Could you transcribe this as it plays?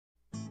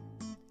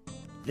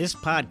This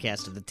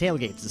podcast of the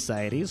Tailgate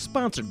Society is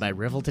sponsored by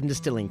Revelton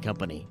Distilling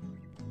Company.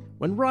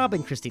 When Rob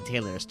and Christy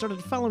Taylor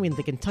started following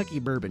the Kentucky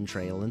Bourbon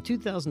Trail in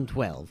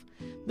 2012,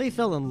 they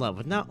fell in love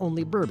with not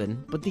only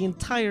bourbon, but the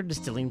entire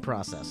distilling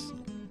process.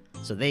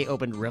 So they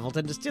opened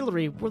Revelton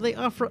Distillery, where they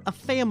offer a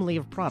family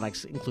of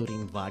products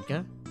including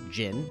vodka,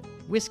 gin,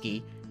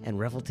 whiskey, and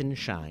Revelton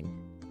Shine.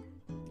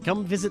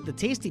 Come visit the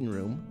tasting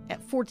room at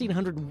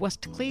 1400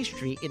 West Clay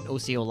Street in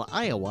Osceola,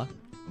 Iowa,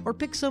 or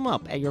pick some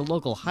up at your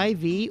local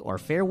Hy-Vee or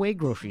Fairway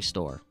grocery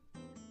store.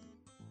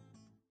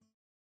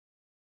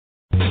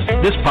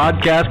 This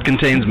podcast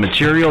contains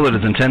material that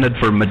is intended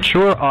for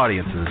mature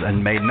audiences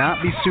and may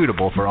not be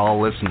suitable for all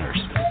listeners.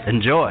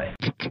 Enjoy.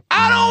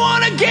 I don't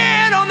want to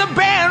get on the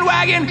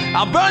bandwagon.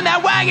 I'll burn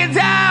that wagon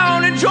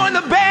down and join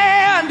the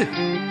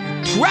band.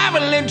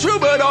 Traveling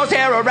troubadours,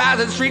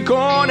 terrorizing street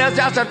corners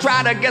just to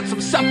try to get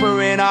some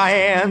supper in our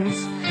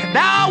hands.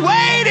 Now I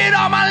waited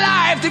all my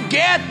life to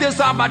get this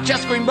off my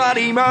chest, scream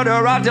bloody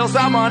murder until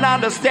someone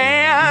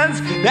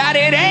understands that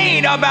it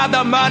ain't about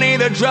the money,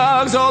 the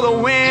drugs, or the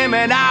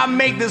women. I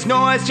make this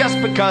noise just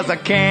because I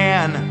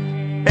can,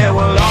 and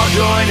we'll all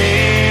join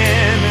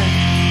in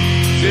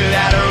to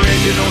that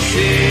original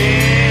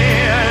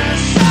sin.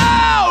 So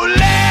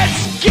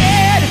let's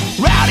get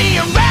rowdy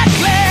and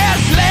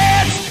reckless.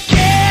 Let's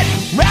get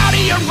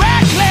rowdy and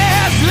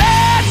reckless.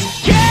 Let's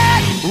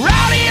get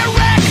rowdy and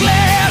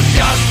reckless.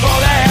 Just for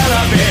the hell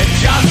of it.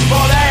 Just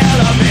for the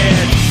hell of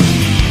it.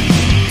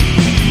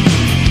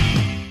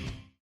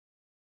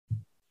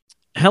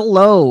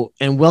 Hello,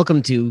 and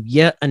welcome to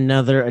yet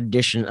another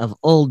edition of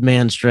Old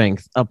Man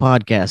Strength, a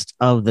podcast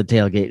of the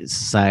Tailgate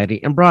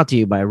Society, and brought to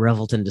you by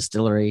Revelton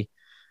Distillery.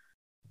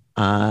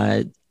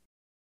 I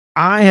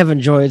have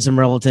enjoyed some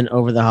Revelton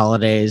over the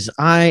holidays.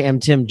 I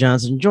am Tim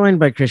Johnson, joined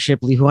by Chris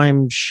Shipley, who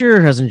I'm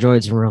sure has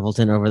enjoyed some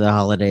Revelton over the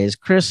holidays.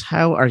 Chris,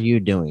 how are you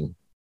doing?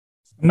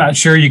 I'm not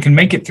sure you can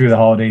make it through the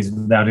holidays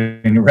without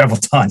any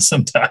Revelton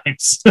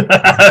sometimes.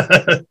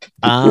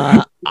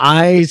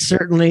 I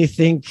certainly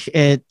think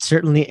it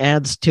certainly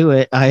adds to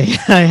it. I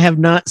have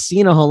not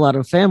seen a whole lot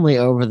of family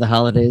over the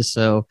holidays,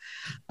 so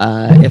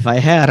if I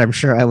had, I'm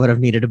sure I would have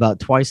needed about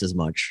twice as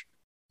much.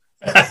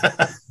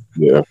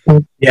 Yeah,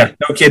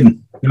 no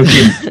kidding.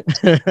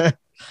 I'm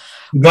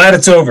glad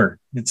it's over.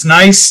 It's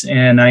nice,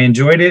 and I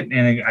enjoyed it,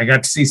 and I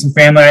got to see some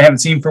family I haven't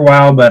seen for a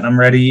while, but I'm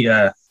ready.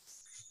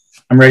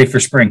 I'm ready for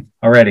spring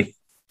already.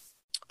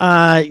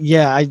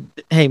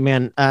 Hey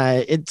man,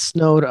 it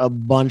snowed a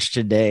bunch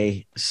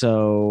today,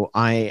 so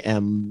I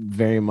am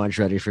very much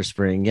ready for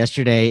spring.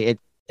 Yesterday,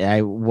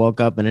 I woke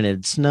up and it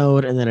had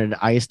snowed, and then it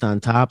iced on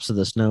top, so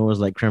the snow was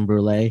like creme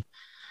brulee.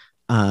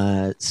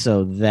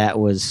 So that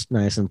was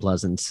nice and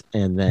pleasant.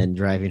 And then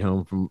driving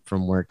home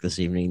from work this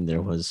evening,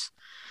 there was,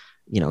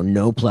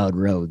 no plowed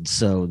roads,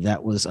 so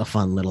that was a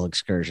fun little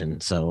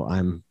excursion. So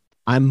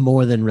I'm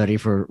more than ready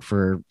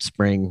for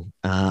spring.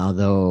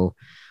 Although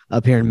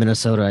up here in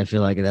Minnesota, I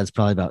feel like that's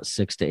probably about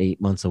 6 to 8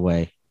 months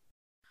away.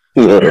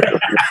 Well,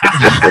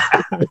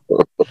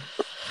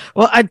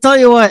 I tell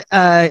you what,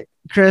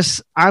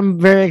 Chris, I'm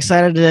very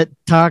excited to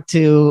talk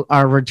to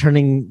our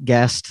returning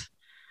guest,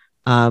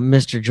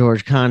 Mr.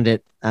 George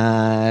Conditt.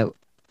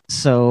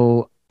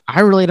 So I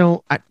really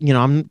don't,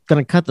 I'm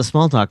going to cut the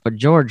small talk, but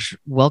George,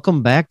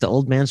 welcome back to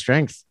Old Man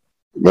Strength.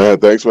 Man,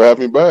 thanks for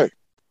having me back.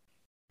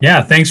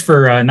 Yeah, thanks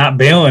for not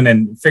bailing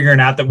and figuring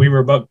out that we were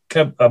about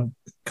a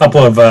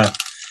couple of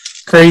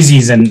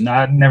crazies, and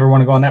I never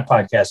want to go on that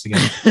podcast again.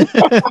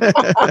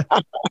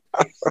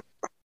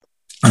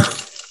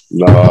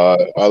 No,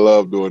 I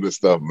love doing this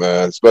stuff,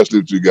 man,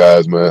 especially with you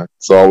guys, man.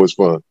 It's always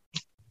fun.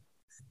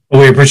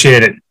 Well, we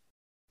appreciate it.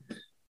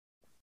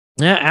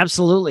 Yeah,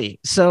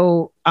 absolutely.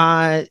 So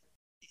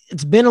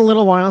it's been a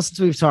little while since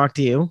we've talked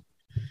to you.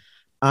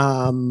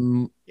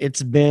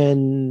 It's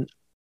been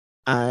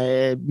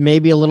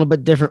maybe a little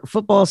bit different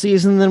football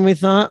season than we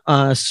thought.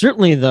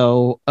 Certainly,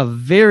 though, a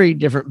very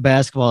different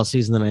basketball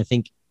season than I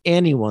think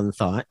anyone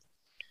thought.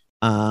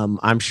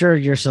 I'm sure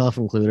yourself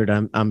included.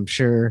 I'm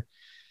sure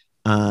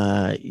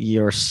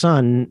your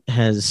son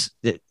has.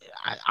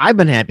 I've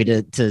been happy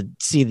to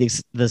see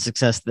the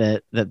success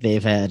that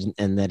they've had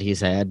and that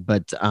he's had.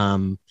 But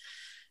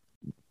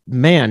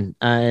man,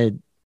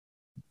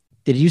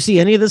 did you see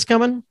any of this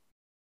coming?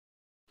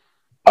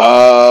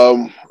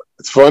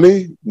 It's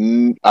funny.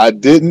 I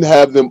didn't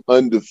have them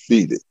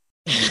undefeated,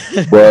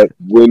 but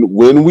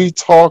when we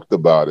talked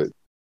about it,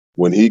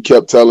 when he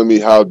kept telling me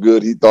how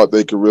good he thought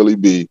they could really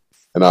be,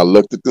 and I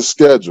looked at the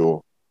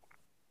schedule,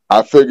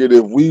 I figured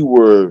if we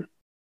were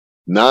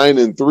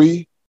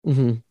 9-3,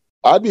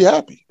 I'd be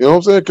happy. You know what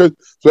I'm saying? 'Cause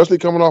especially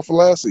coming off of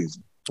last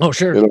season. Oh,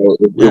 sure.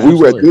 If we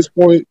were at this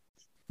point,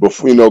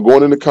 before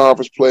going into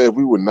conference play, if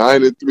we were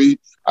 9-3,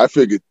 I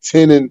figured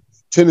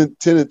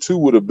 10-2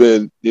 would have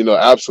been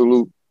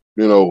absolute.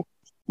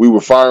 We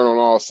were firing on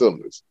all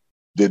cylinders.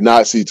 Did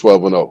not see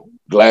 12-0.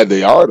 Glad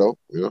they are though.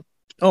 Yeah.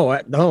 Oh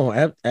no,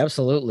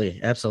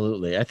 absolutely.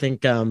 I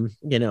think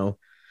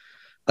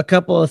A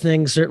couple of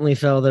things certainly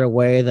fell their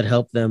way that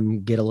helped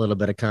them get a little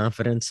bit of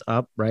confidence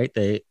up, right?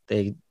 They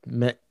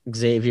met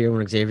Xavier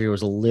when Xavier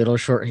was a little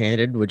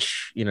shorthanded,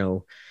 which,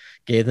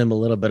 gave them a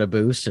little bit of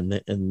boost, and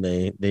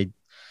they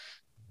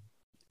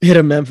hit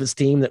a Memphis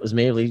team that was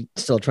maybe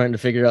still trying to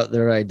figure out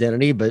their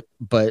identity, but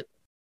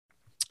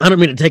I don't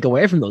mean to take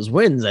away from those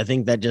wins. I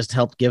think that just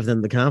helped give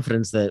them the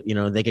confidence that,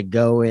 they could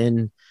go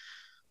in,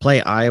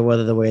 play Iowa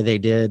the way they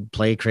did,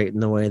 play Creighton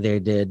the way they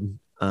did.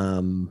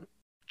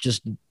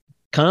 Just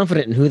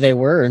confident in who they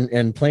were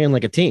and playing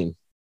like a team.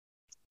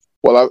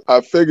 Well,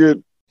 I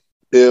figured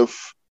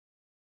I've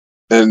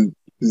been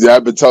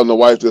telling the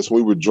wife this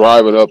when we were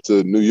driving up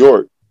to New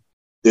York,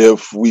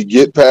 if we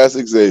get past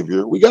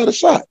Xavier, we got a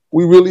shot.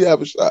 We really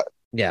have a shot.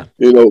 Yeah.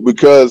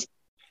 Because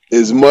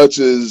as much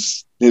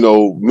as,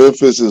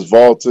 Memphis is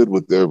vaulted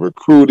with their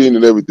recruiting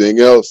and everything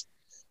else,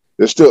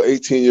 there's still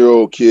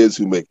 18-year-old kids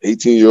who make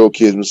 18-year-old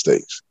kids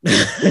mistakes.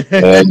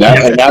 and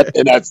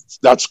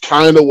that's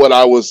kind of what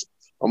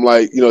I'm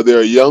like,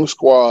 they're a young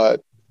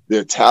squad.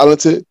 They're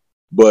talented.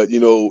 But,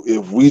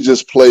 if we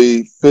just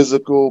play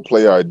physical,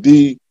 play our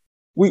D,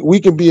 we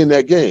can be in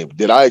that game.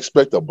 Did I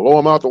expect to blow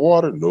them out the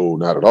water? No,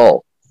 not at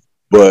all.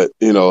 But,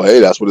 hey,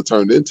 that's what it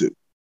turned into.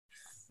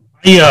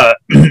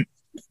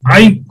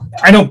 I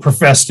don't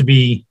profess to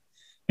be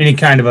any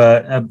kind of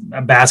a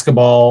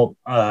basketball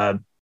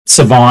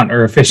savant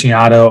or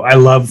aficionado. I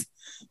love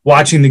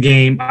watching the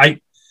game.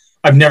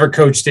 I've never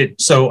coached it,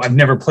 so I've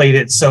never played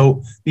it.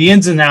 So the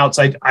ins and outs,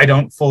 I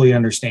don't fully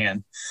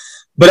understand.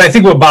 But I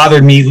think what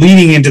bothered me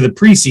leading into the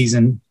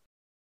preseason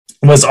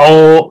was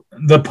all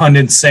the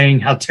pundits saying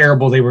how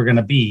terrible they were going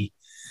to be.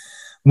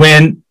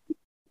 When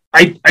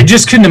I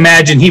just couldn't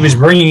imagine he was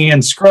bringing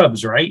in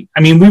scrubs, right?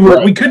 I mean,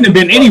 we couldn't have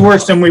been any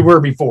worse than we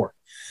were before.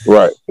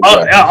 Right.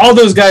 Exactly. All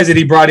those guys that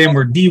he brought in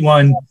were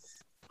D1,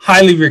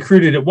 highly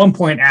recruited at one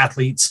point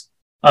athletes,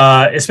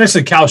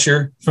 especially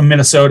Kalsher from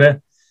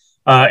Minnesota,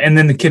 and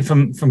then the kid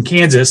from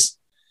Kansas.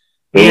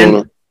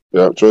 And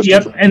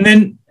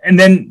and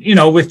then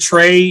with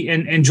Trey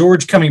and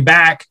George coming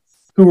back,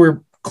 who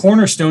were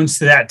cornerstones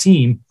to that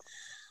team,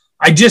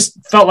 I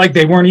just felt like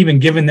they weren't even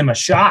giving them a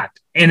shot.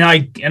 And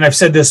I've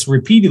said this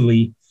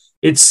repeatedly.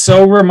 It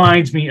so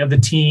reminds me of the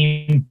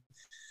team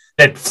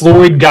that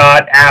Floyd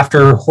got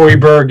after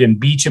Hoiberg and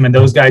Beecham and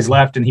those guys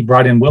left, and he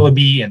brought in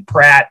Willoughby and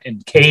Pratt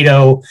and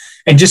Cato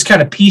and just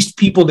kind of pieced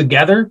people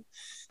together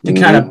to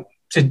kind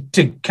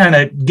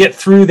of get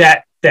through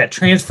that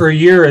transfer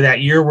year, or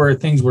that year where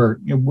things were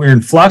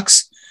in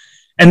flux.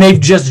 And they've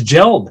just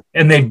gelled,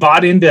 and they've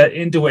bought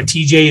into what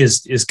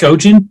TJ is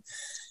coaching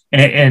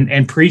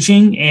and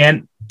preaching.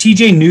 And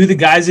TJ knew the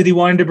guys that he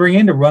wanted to bring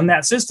in to run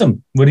that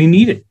system, what he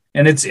needed,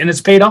 and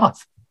it's paid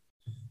off.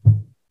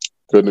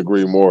 Couldn't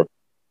agree more.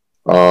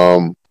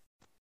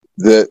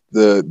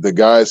 The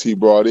guys he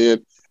brought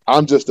in,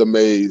 I'm just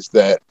amazed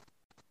that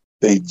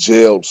they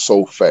gelled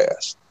so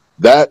fast.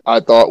 That I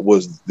thought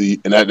was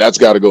that's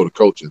got to go to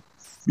coaching,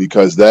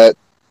 because that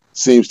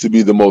seems to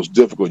be the most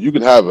difficult. You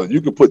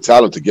can put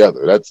talent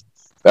together.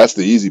 That's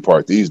the easy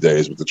part these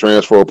days with the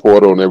transfer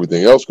portal and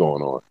everything else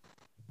going on.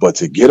 But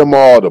to get them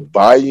all to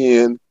buy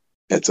in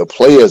and to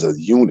play as a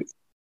unit,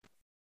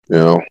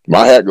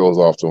 my hat goes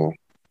off to them.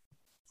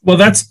 Well,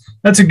 that's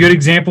a good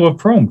example of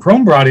Prohm.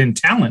 Prohm brought in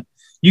talent.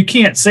 You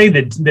can't say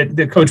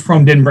that Coach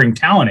Prohm didn't bring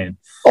talent in.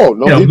 Oh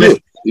no, he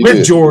did. He with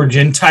did. George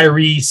and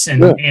Tyrese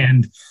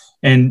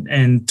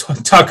and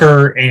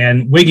Tucker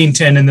and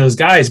Wigington and those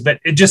guys. But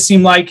it just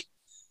seemed like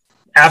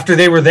after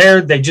they were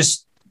there,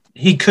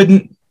 he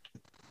couldn't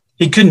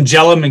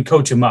gel them and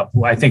coach them up.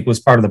 I think was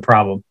part of the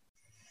problem.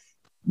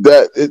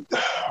 The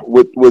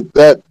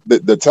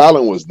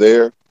talent was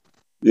there.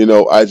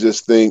 I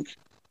just think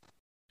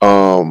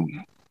a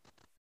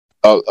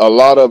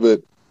lot of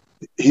it,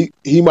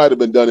 he might have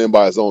been done in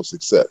by his own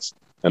success.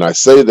 And I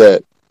say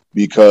that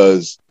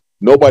because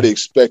nobody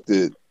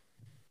expected,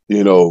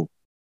 you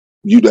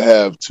to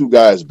have two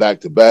guys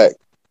back to back,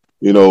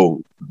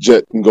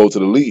 jet and go to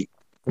the league.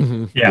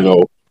 Mm-hmm. Yeah.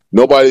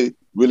 Nobody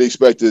really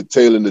expected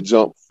Taylor to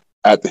jump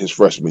after his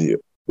freshman year.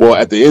 Well,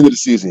 at the end of the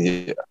season,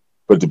 yeah.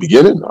 But at the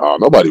beginning,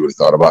 nobody really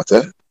thought about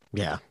that.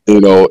 Yeah.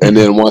 And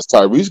then once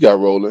Tyrese got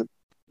rolling,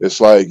 it's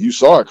like you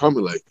saw it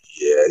coming, like,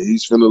 yeah,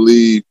 he's finna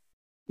leave.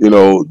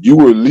 You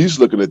were at least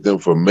looking at them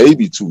for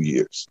maybe 2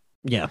 years.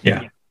 Yeah.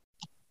 Yeah.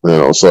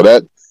 So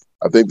that,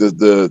 I think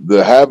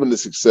the having the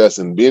success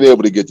and being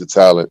able to get the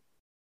talent,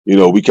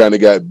 we kind of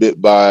got bit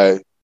by,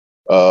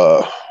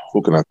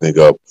 who can I think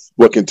of?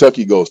 What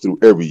Kentucky goes through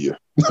every year.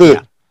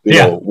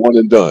 One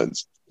and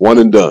dones,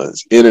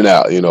 in and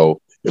out.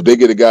 If they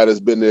get a guy that's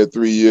been there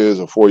 3 years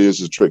or 4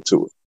 years, it's a trick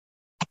to it.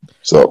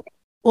 So,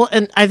 well,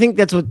 and I think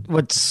that's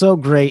what's so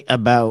great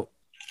about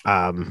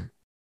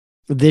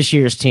this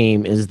year's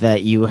team is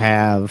that you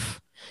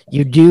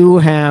do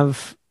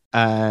have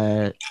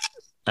a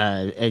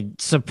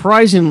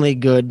surprisingly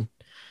good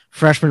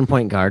freshman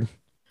point guard.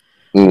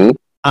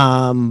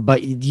 Mm-hmm.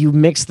 But you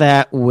mix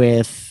that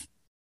with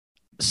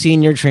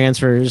senior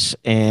transfers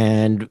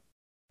and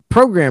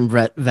program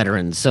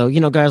veterans. So,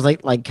 guys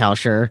like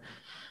Kalsher,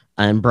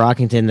 and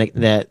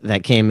Brockington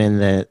that came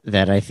in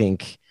that I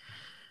think,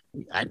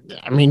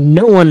 I mean,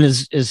 no one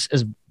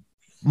is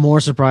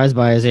more surprised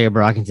by Isaiah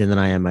Brockington than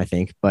I am, I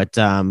think. But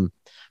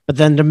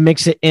then to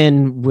mix it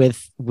in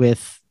with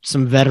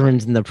some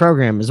veterans in the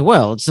program as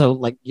well. So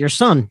like your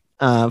son,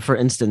 for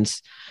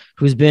instance,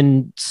 who's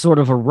been sort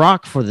of a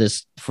rock for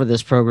this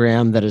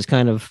program that has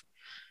kind of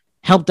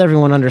helped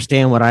everyone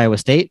understand what Iowa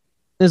State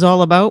is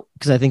all about.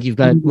 Because I think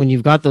when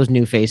you've got those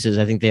new faces,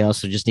 I think they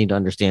also just need to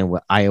understand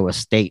what Iowa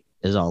State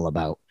is all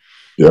about.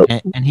 Yep.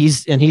 And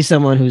he's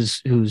someone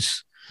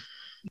who's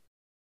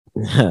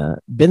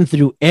been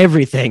through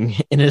everything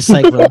in his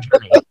cycling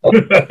journey.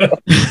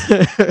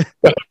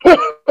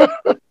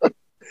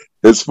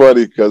 It's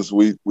funny because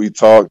we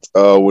talked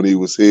when he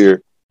was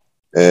here,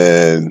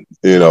 and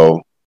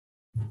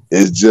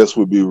it just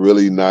would be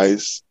really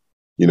nice.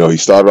 He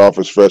started off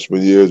his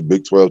freshman year as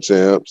Big 12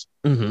 champs.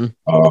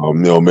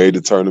 Mm-hmm. Made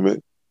the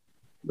tournament.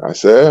 I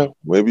said,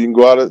 maybe you can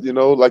go out,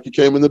 like you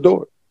came in the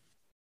door.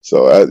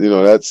 So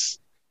that's,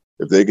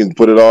 if they can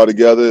put it all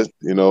together.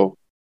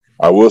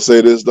 I will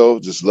say this though,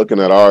 just looking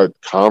at our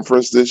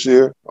conference this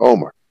year, oh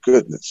my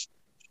goodness,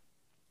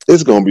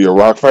 it's going to be a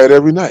rock fight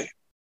every night.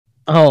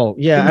 Oh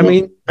yeah, I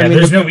mean,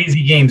 there's no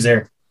easy games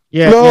there.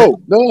 Yeah,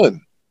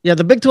 none. Yeah,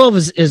 the Big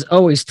 12 is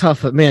always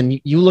tough, but man,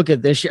 you look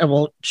at this year.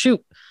 Well,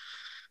 shoot,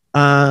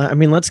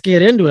 let's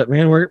get into it,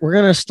 man. We're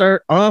gonna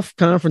start off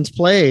conference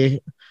play.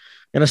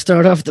 Gonna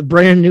start off the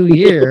brand new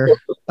year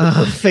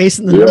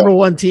facing the number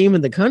one team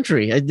in the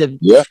country.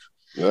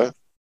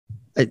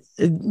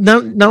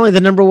 Not only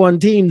the number one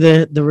team,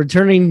 the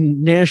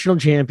returning national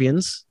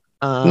champions,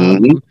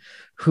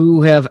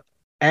 who have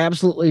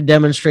absolutely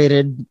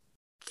demonstrated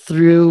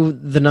through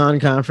the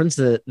non-conference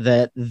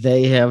that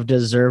they have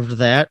deserved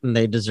that, and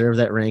they deserve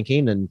that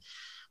ranking. And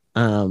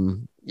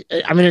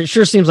it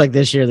sure seems like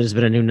this year there's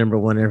been a new number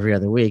one every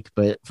other week,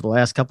 but for the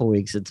last couple of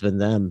weeks it's been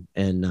them.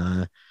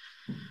 And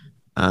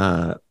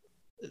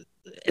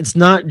it's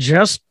not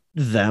just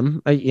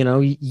them.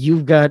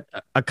 You've got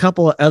a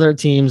couple of other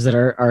teams that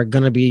are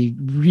going to be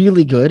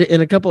really good,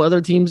 and a couple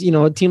other teams,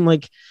 a team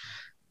like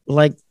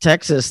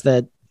Texas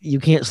that you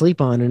can't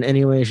sleep on in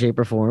any way, shape,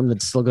 or form.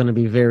 That's still going to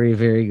be very,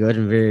 very good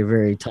and very,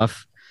 very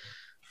tough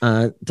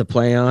to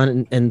play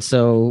on. And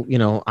so,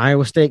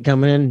 Iowa State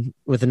coming in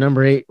with a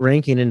number 8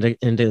 ranking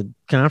into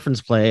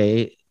conference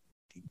play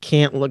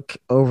can't look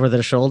over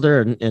their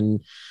shoulder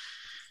and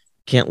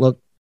can't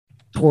look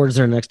towards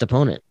their next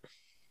opponent.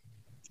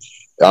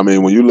 I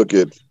mean, when you look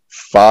at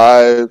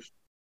five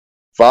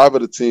of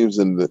the teams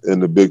in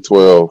the Big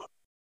 12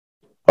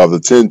 of the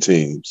 10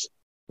 teams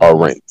are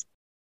ranked.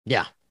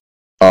 Yeah.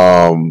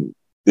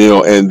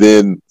 And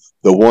then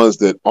the ones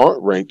that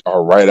aren't ranked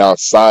are right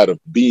outside of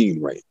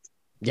being ranked.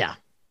 Yeah.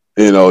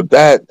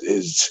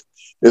 It's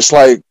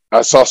like,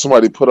 I saw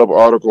somebody put up an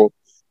article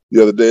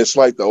the other day. It's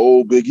like the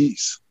old Big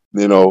East,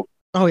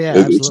 Oh yeah.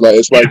 It's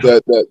like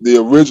that the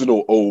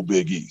original old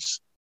Big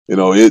East.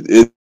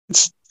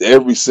 It's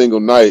every single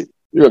night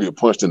you're gonna get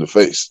punched in the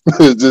face.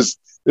 It's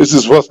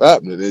just what's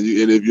happening. And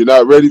if you're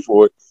not ready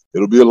for it,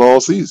 it'll be a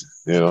long season,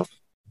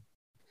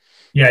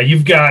 Yeah,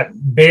 you've got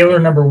Baylor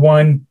number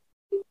 1,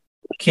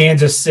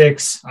 Kansas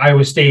 6,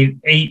 Iowa State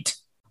 8.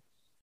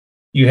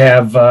 You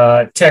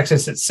have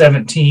Texas at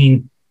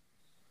 17,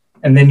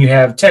 and then you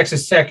have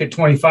Texas Tech at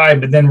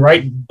 25. But then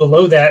right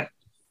below that,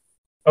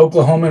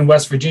 Oklahoma and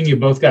West Virginia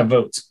both got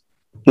votes.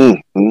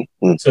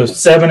 So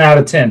 7 out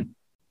of 10.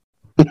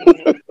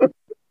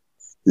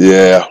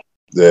 Yeah.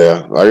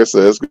 Like I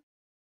said, it's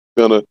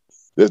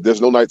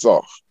there's no nights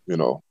off.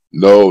 No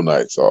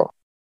nights off.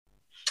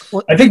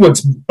 I think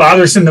what's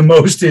bothersome the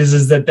most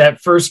is that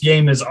first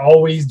game is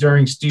always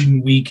during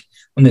student week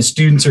when the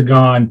students are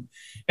gone,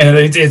 and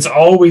it's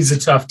always a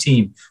tough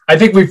team. I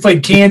think we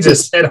played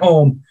Kansas at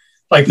home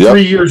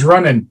 3 years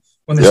running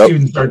when the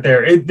students aren't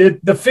there.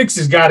 The fix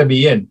has got to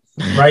be in,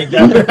 right?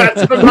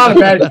 That's not a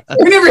bad.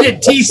 We never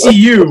get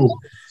TCU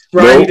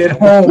right at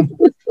home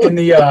in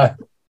the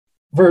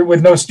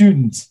with no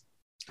students.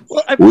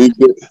 Well,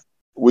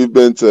 we've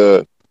been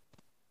to.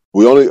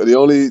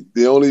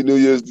 The only New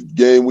Year's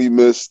game we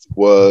missed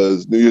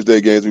was New Year's Day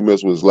games we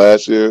missed was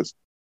last year's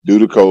due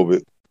to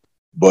COVID,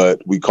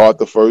 but we caught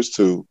the first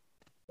 2,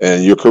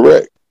 and you're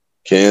correct.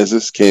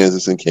 Kansas,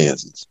 and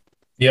Kansas.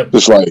 Yep.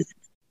 Just like,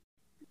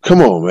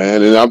 come on,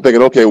 man. And I'm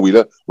thinking, okay,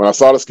 when I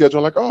saw the schedule,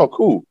 I'm like, oh,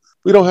 cool.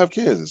 We don't have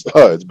Kansas.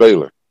 It's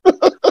Baylor.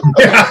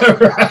 Yeah,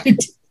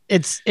 right.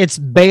 It's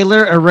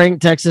Baylor, a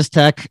ranked Texas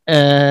Tech,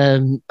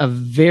 a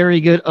very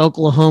good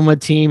Oklahoma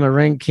team, a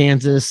ranked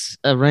Kansas,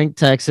 a ranked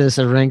Texas,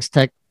 a ranked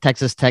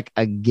Texas Tech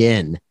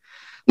again.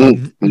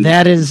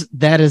 That is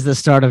the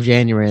start of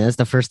January. That's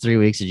the first 3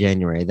 weeks of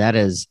January. That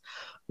is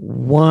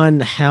one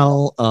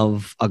hell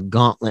of a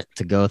gauntlet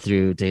to go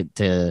through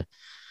to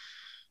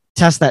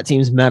test that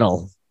team's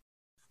mettle.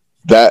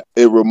 That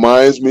it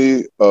reminds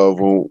me of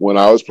when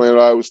I was playing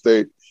at Iowa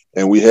State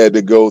and we had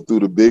to go through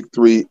the Big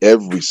 3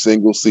 every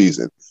single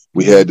season.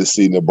 We had to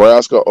see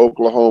Nebraska,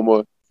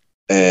 Oklahoma,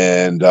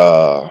 and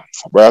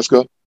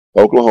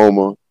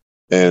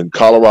and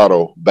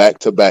Colorado back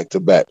to back to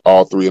back,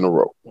 all three in a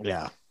row.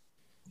 Yeah.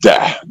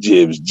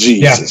 Jibs,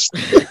 Jesus.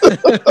 And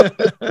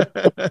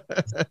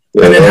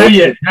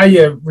then how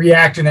you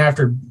reacting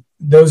after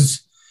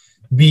those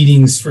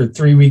beatings for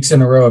 3 weeks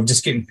in a row of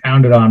just getting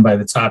pounded on by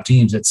the top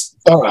teams? It's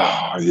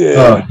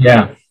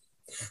yeah.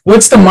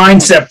 What's the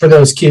mindset for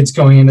those kids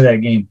going into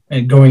that game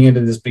and going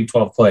into this Big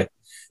 12 play?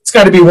 It's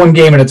got to be one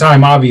game at a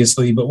time,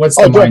 obviously, but what's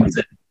the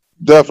mindset?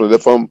 Definitely.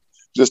 If I'm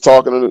just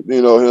talking to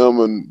him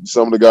and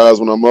some of the guys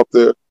when I'm up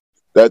there,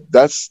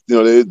 that's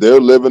they're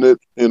living it.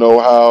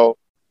 How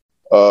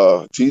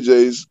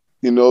TJ's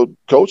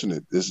coaching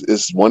it.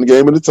 It's one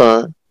game at a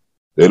time.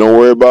 They don't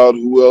worry about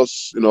who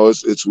else.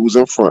 It's who's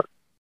in front.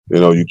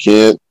 You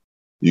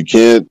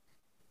can't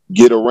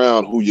get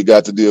around who you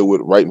got to deal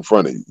with right in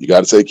front of you. You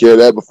got to take care of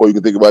that before you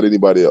can think about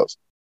anybody else.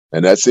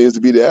 And that seems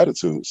to be the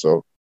attitude.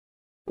 So,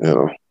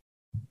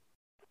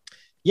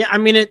 Yeah, I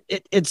mean,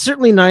 it's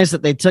certainly nice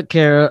that they took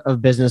care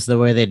of business the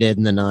way they did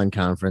in the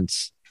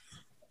non-conference.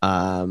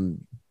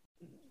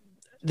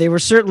 They were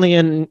certainly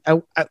in.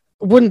 I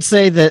wouldn't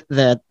say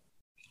that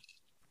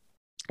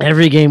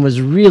every game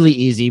was really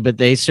easy, but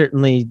they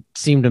certainly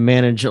seemed to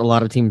manage a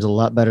lot of teams a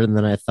lot better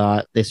than I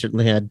thought. They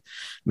certainly had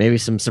maybe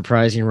some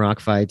surprising rock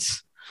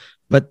fights,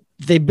 but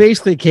they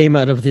basically came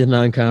out of the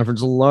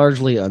non-conference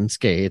largely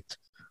unscathed,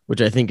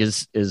 which I think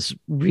is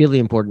really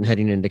important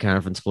heading into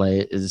conference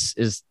play.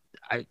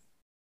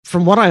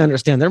 From what I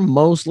understand, they're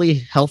mostly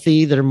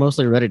healthy. They're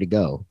mostly ready to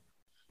go.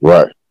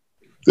 Right.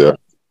 Yeah.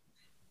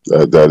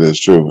 That is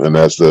true. And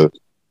that's the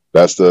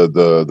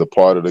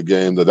part of the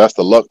game that's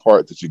the luck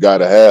part that you got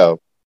to have,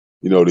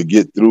 to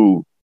get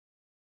through,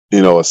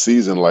 a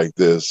season like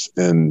this.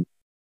 And,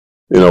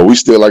 we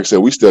still, like I said,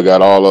 we still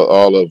got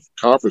all of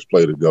conference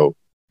play to go,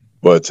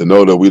 but to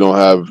know that we don't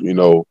have,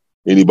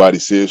 anybody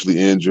seriously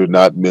injured,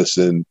 not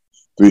missing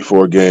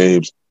 3-4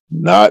 games,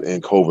 not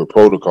in COVID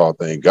protocol,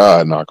 thank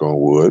God, knock on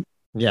wood.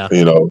 Yeah.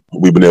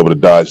 We've been able to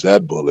dodge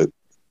that bullet,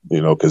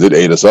 because it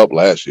ate us up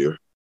last year.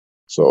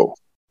 So,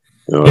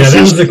 that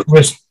was the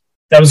question.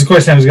 That was the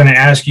question I was going to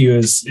ask you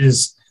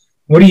is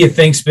what do you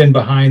think's been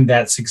behind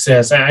that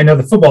success? I know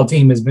the football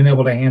team has been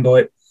able to handle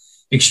it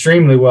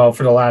extremely well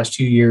for the last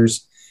 2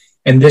 years.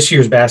 And this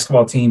year's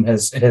basketball team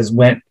has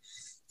went,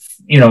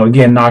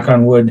 again, knock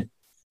on wood,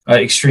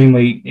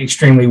 extremely,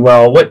 extremely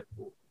well.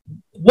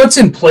 What's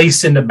in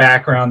place in the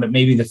background that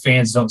maybe the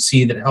fans don't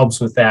see that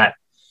helps with that?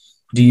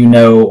 Do you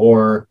know,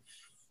 or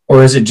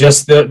is it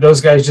just those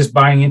guys just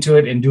buying into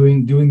it and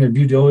doing their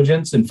due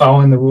diligence and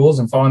following the rules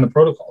and following the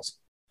protocols?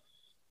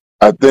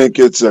 I think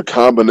it's a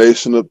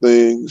combination of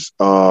things.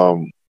 I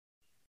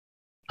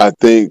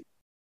think,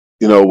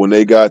 when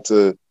they got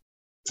to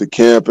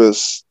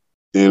campus,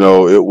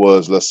 it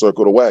was let's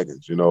circle the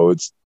wagons.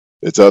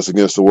 It's us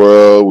against the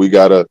world. We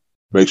got to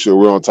make sure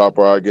we're on top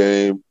of our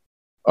game.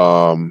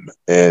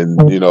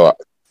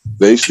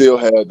 They still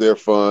had their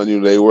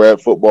fun. They were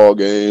at football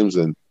games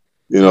and,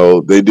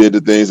 they did the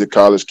things that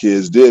college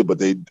kids did,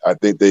 but I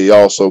think they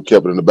also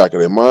kept it in the back of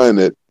their mind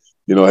that,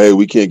 hey,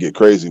 we can't get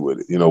crazy with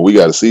it. We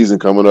got a season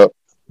coming up.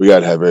 We got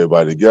to have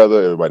everybody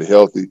together, everybody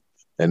healthy.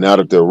 And now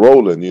that they're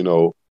rolling,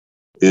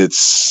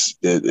 it's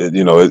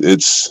the,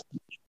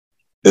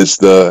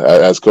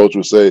 as Coach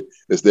would say,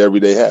 it's the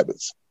everyday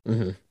habits.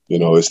 Mm-hmm.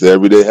 It's the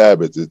everyday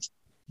habits. It's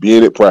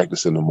being at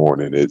practice in the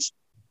morning. It's,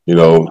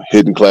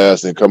 hitting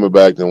class and coming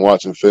back and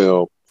watching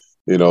film.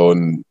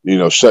 And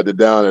shut it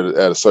down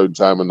at a certain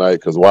time of night.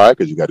 Because why?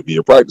 Because you got to be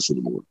at practice in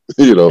the morning.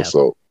 Yeah.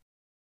 So,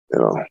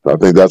 I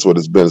think that's what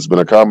it's been. It's been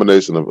a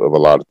combination of a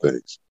lot of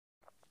things.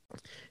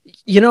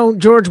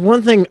 George,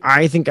 one thing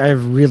I think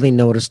I've really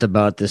noticed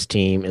about this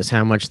team is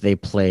how much they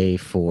play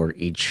for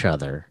each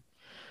other.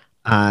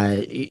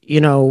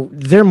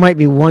 There might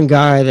be one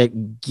guy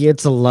that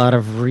gets a lot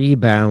of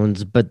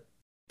rebounds, but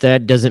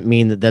that doesn't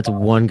mean that that's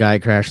one guy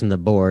crashing the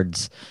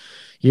boards.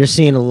 You're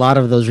seeing a lot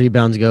of those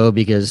rebounds go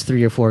because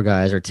 3 or 4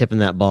 guys are tipping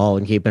that ball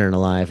and keeping it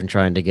alive and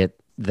trying to get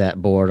that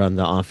board on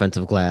the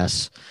offensive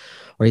glass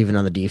or even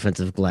on the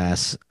defensive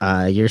glass.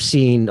 You're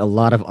seeing a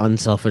lot of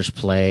unselfish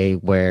play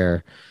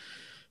where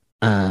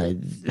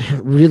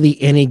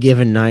really any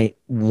given night,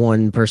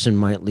 one person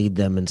might lead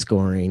them in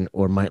scoring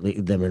or might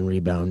lead them in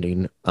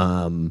rebounding.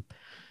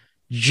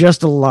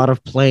 Just a lot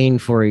of playing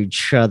for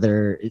each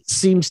other. It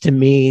seems to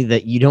me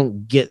that you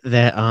don't get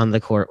that on the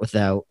court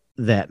without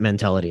that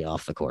mentality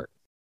off the court.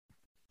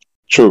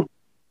 True.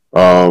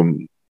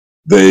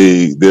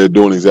 They're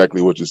doing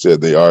exactly what you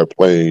said. They are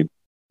playing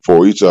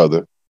for each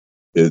other.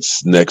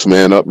 It's next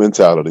man up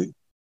mentality.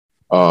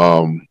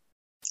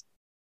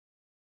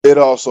 It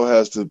also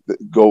has to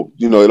go,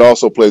 it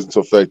also plays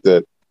into effect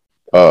that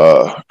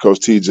Coach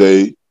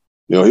TJ,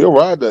 he'll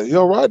ride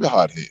the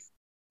hot hand.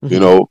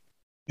 Mm-hmm.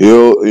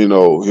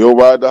 He'll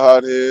ride the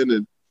hot hand,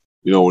 and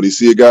when he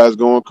see a guy's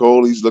going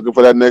cold, he's looking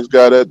for that next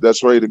guy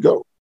that's ready to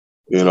go.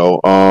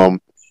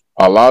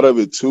 A lot of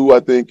it too,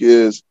 I think,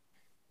 is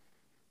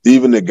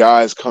even the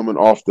guys coming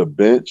off the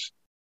bench.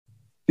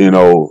 Their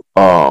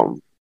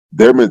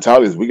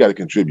mentality is we got to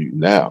contribute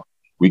now.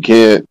 We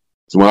can't.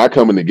 So when I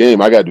come in the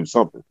game, I got to do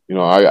something.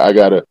 I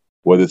got to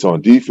whether it's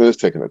on defense,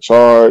 taking a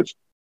charge,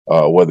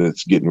 whether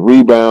it's getting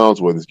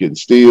rebounds, whether it's getting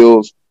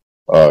steals,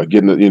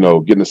 getting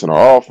us in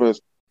our offense.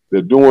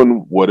 They're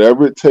doing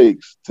whatever it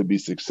takes to be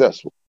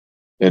successful.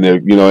 And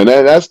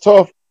that's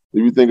tough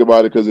if you think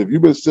about it, because if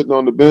you've been sitting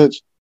on the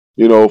bench,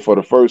 for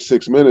the first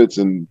 6 minutes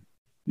and,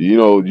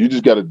 you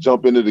just got to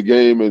jump into the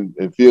game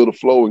and feel the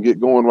flow and get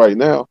going right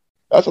now,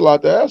 that's a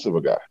lot to ask of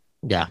a guy.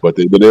 Yeah. But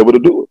they've been able to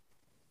do it.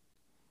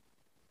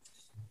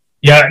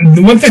 Yeah.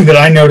 The one thing that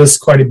I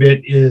noticed quite a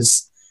bit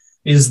is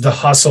the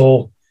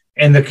hustle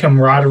and the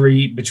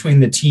camaraderie between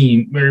the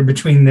team, or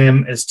between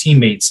them as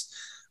teammates.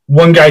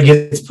 One guy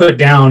gets put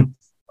down.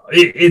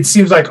 It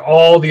seems like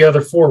all the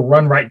other four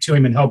run right to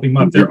him and help him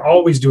up. Mm-hmm. They're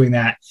always doing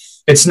that.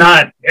 It's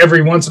not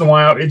every once in a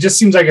while. It just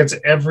seems like it's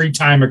every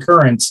time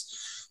occurrence.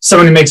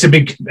 Somebody makes a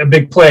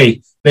big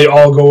play, they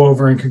all go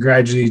over and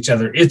congratulate each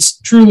other. It's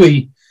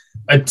truly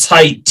a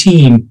tight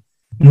team,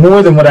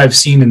 more than what I've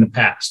seen in the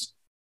past.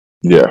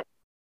 Yeah.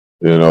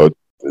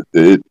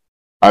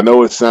 I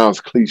know it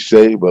sounds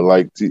cliche, but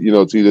like,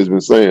 Tita's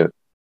been saying,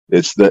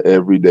 it's the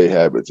everyday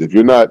habits. If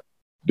you're not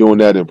doing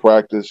that in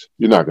practice,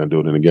 you're not going to do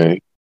it in a game.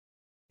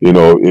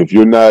 If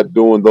you're not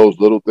doing those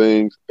little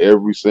things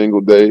every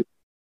single day,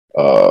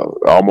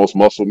 almost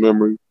muscle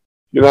memory,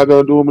 you're not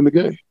going to do them in the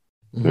game,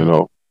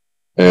 Mm-hmm.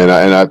 And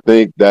I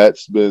think that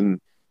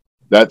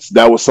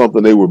was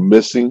something they were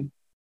missing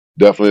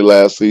definitely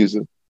last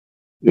season,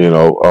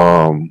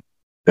 and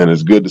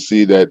it's good to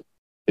see that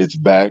it's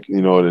back,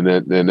 and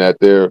that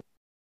they're,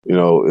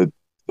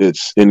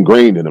 it's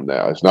ingrained in them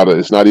now. It's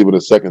not even a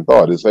second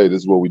thought. It's, hey, this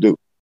is what we do,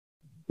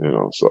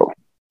 so.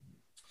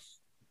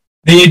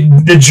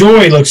 The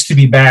joy looks to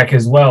be back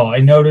as well. I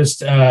noticed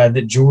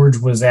that George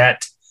was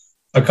at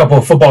a couple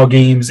of football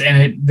games,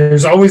 and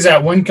there's always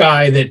that one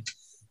guy that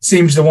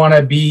seems to want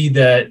to be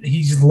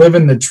he's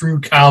living the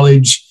true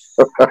college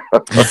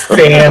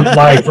fan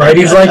life, right?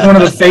 He's like one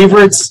of the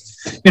favorites.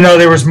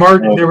 There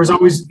was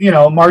always,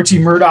 Marty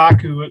Murdoch,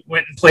 who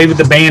went and played with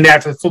the band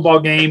after the football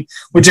game,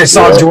 which I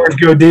saw George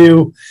go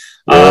do.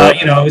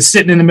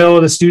 Sitting in the middle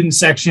of the student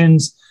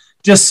sections,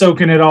 just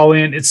soaking it all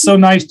in. It's so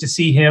nice to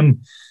see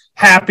him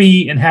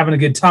happy and having a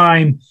good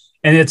time.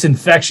 And it's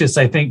infectious,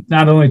 I think,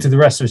 not only to the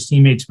rest of his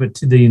teammates, but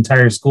to the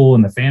entire school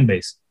and the fan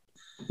base.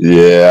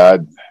 Yeah,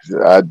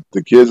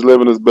 the kid's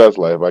living his best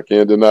life. I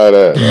can't deny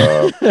that.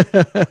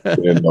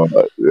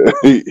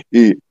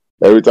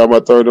 Every time I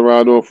turned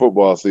around during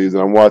football season,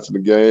 I'm watching the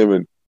game,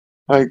 and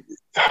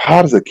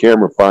how does a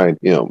camera find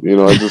him?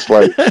 It's just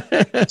like,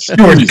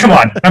 George, come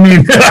on. I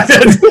mean,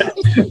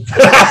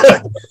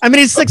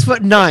 he's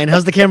 6'9".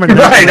 How's the camera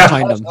not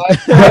find him?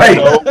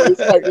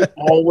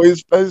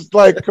 It's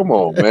like, come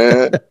on,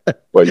 man.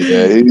 But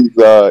yeah,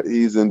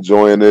 he's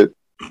enjoying it.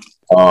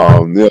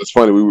 It's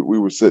funny. We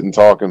were sitting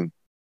talking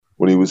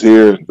when he was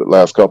here the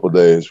last couple of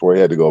days before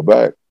he had to go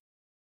back,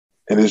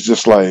 and it's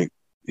just like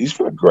he's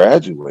going to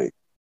graduate.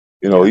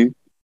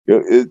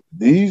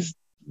 These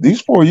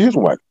 4 years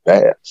went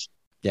fast.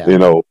 Yeah.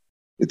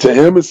 To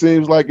him it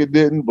seems like it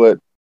didn't, but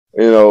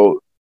to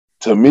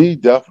me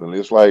definitely.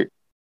 It's like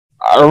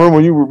I remember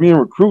when you were being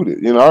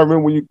recruited. I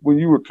remember when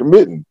you were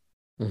committing,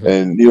 mm-hmm.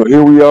 and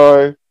here we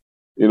are.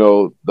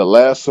 The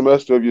last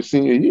semester of your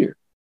senior year.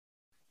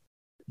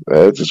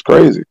 It's just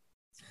crazy.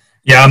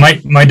 Yeah,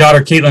 my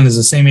daughter Caitlin is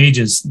the same age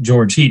as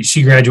George.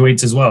 She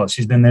graduates as well.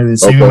 She's been there the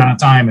same amount of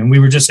time, and we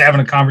were just having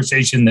a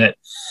conversation that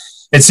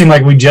it seemed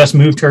like we just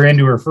moved her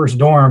into her first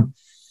dorm,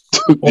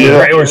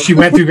 or she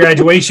went through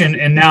graduation,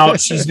 and now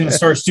she's going to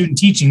start student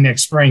teaching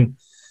next spring.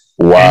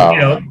 Wow.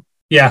 And,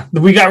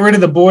 we got rid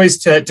of the boys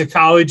to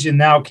college, and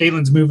now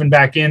Caitlin's moving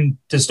back in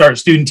to start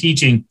student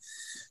teaching.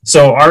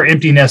 So our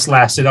empty nest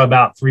lasted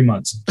about 3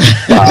 months.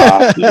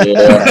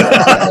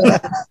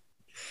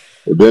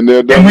 Been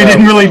there, done and we that.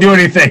 didn't really do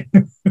anything.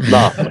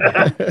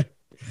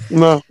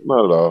 No,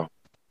 not at all.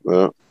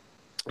 Yeah.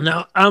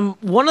 Now,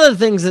 one of the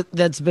things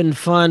that's been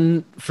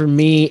fun for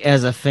me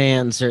as a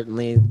fan,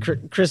 certainly,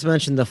 Chris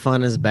mentioned the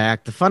fun is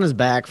back. The fun is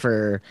back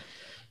for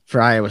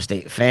Iowa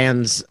State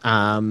fans.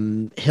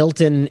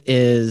 Hilton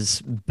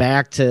is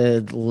back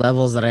to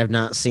levels that I have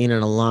not seen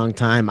in a long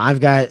time. I've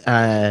got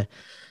a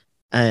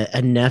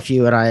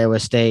nephew at Iowa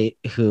State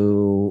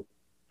who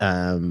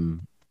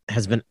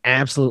has been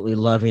absolutely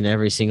loving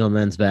every single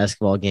men's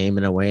basketball game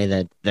in a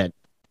way that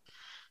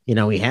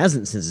he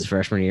hasn't since his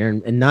freshman year,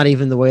 and not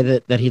even the way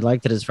that he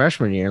liked it his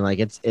freshman year. Like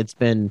it's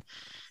been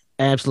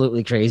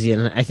absolutely crazy.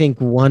 And I think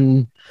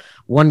one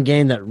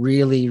game that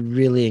really,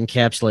 really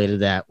encapsulated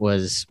that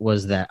was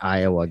that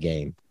Iowa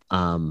game.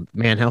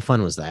 Man, how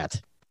fun was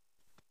that?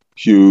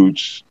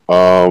 Huge.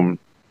 I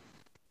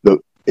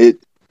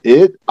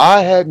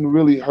hadn't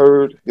really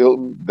heard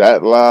Hilton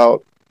that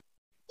loud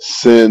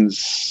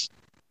since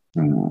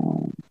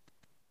I'm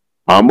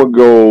gonna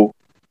go.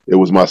 It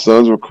was my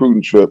son's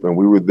recruiting trip, and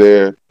we were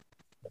there.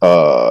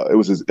 It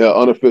was his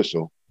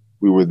unofficial.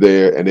 We were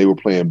there, and they were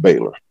playing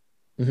Baylor,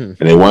 and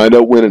they wound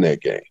up winning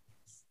that game.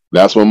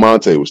 That's when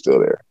Monte was still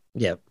there.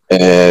 Yep.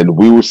 And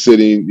we were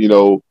sitting,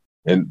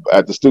 and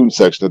at the student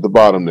section at the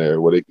bottom there,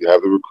 where they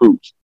have the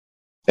recruits,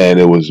 and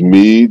it was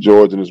me,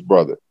 George, and his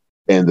brother.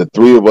 and the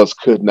three of us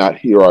could not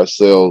hear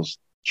ourselves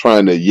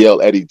trying to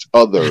yell at each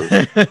other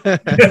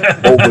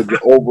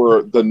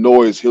over the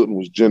noise Hilton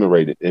was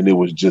generating, and it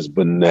was just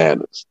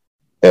bananas.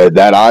 At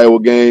that Iowa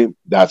game,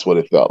 that's what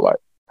it felt like.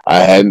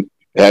 It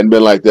hadn't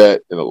been like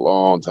that in a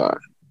long time.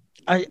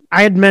 I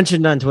had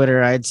mentioned on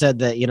Twitter, I had said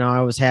that,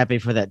 I was happy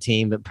for that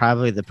team, but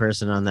probably the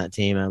person on that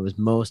team I was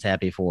most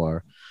happy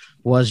for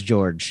was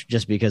George,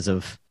 just because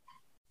of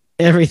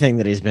everything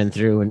that he's been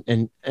through.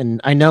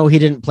 And I know he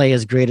didn't play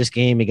his greatest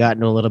game. He got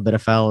into a little bit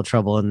of foul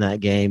trouble in that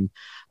game.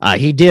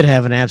 He did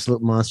have an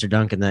absolute monster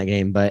dunk in that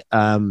game, but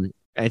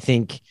I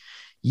think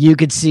you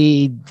could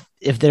see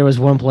if there was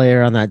one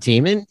player on that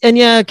team, and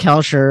yeah,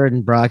 Kalsher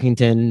and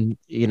Brockington,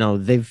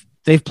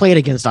 they've played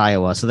against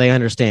Iowa, so they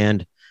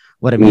understand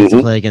what it means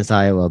to play against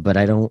Iowa. But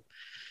I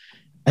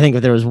think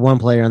if there was one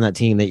player on that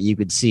team that you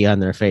could see on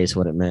their face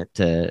what it meant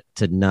to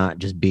not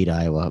just beat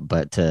Iowa,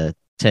 but to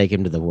take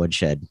him to the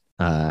woodshed.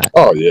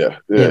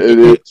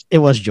 It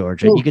was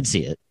George, and you could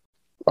see it.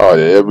 Oh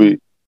yeah,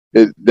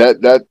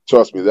 that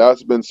trust me,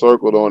 that's been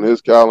circled on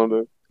his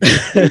calendar.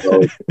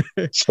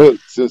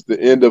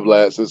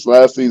 Since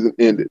last season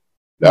ended,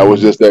 that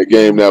was just that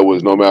game. That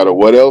was no matter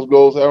what else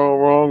goes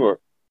wrong or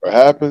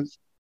happens,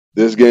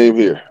 this game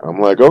here. I'm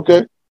like,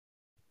 okay.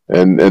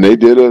 And they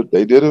did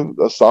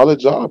a solid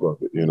job of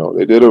it.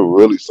 They did a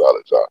really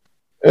solid job,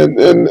 and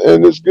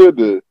it's good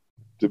to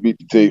beat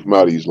the team from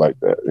out east like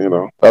that.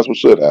 That's what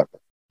should happen.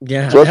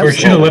 Yeah, or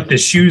should have left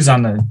his shoes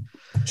on the.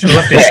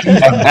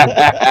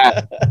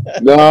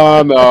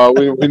 No,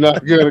 we're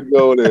not gonna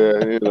go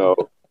there. My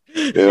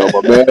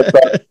man,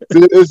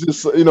 it's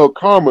just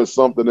karma's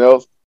something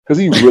else, because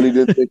he really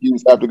didn't think he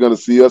was after going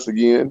to see us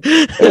again.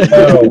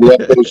 And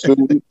left those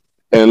shoes.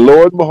 And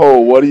Lord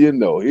behold, what do you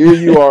know? Here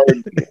you are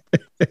again.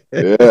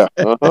 Yeah.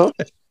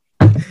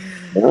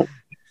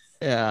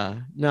 Yeah.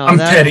 No, I'm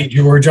petty,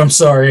 George. I'm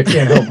sorry. I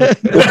can't help it.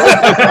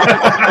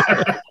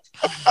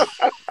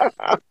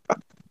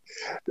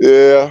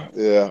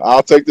 Yeah.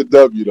 I'll take the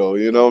W though.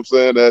 You know what I'm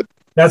saying?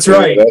 That's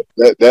right.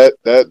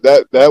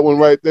 That one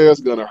right there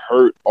is gonna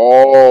hurt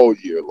all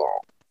year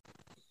long.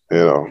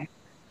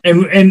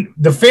 And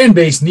the fan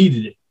base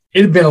needed it.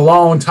 It had been a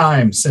long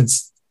time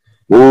since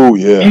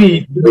we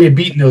had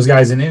beaten those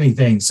guys in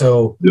anything.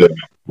 So yeah,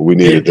 we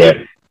needed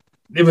that.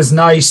 It was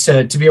nice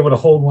to be able to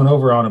hold one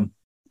over on them.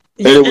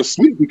 And it was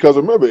sweet because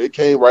remember, it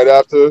came right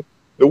after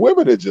the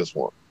women had just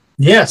won.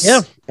 Yes.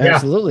 Yeah,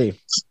 absolutely.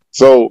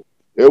 So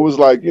it was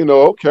like,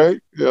 okay,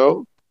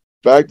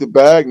 back to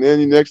back. And then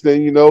the next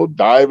thing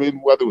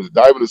diving, whether it was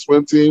diving, the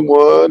swim team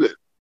won. And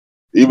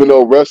even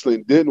though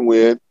wrestling didn't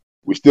win,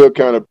 we still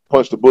kind of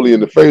punched the bully in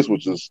the face,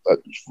 which was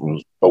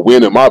a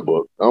win in my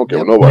book. I don't care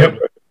what nobody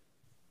says.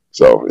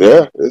 So,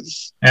 yeah,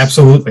 it's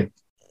absolutely.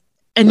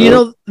 And,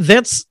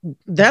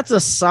 that's a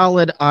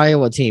solid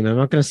Iowa team. I'm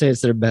not going to say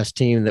it's their best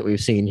team that we've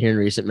seen here in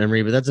recent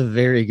memory, but that's a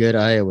very good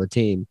Iowa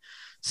team.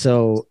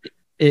 So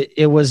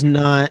it was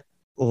not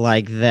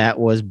like that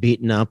was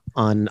beaten up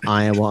on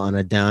Iowa on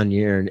a down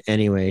year in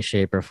any way,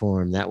 shape, or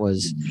form. That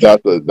was a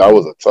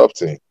tough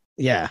team.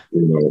 Yeah.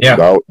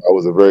 That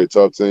was a very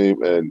tough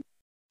team. And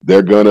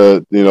they're going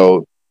to,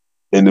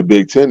 in the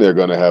Big Ten, they're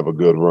going to have a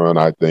good run,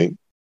 I think.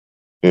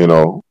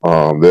 They'll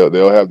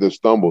have their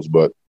stumbles,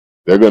 but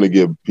they're going to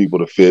give people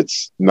the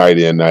fits night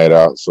in, night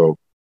out. So,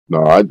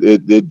 no,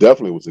 it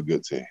definitely was a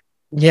good team.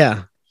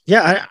 Yeah.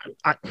 Yeah.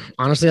 I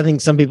honestly, I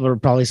think some people are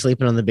probably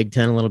sleeping on the Big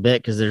Ten a little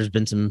bit because there's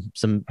been some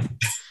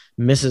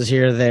misses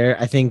here or there.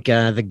 I think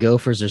the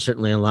Gophers are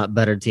certainly a lot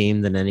better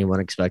team than anyone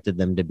expected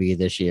them to be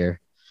this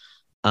year.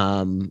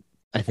 I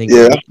think,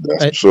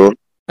 that's sure.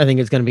 I think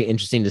it's going to be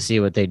interesting to see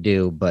what they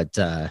do, but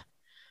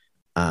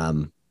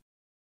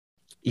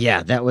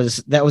yeah, that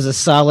was a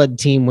solid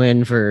team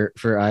win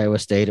for Iowa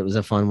State. It was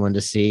a fun one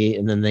to see,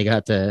 and then they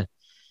got to,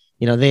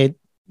 they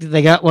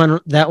got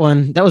that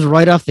was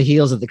right off the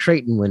heels of the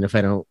Creighton win, if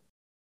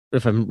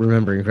I'm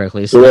remembering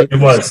correctly. So it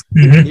was,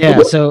 yeah.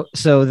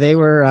 So they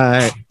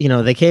were,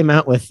 they came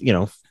out with,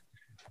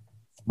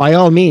 by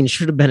all means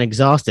should have been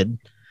exhausted,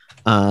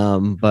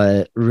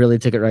 but really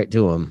took it right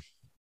to them.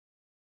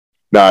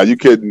 Nah, you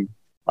kidding?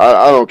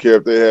 I don't care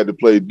if they had to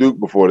play Duke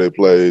before they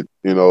played,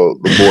 the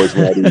boys.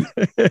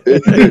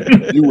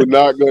 You were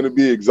not going to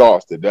be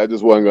exhausted. That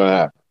just wasn't going to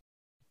happen.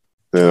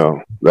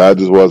 That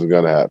just wasn't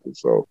going to happen.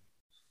 So,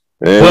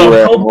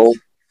 we're at home.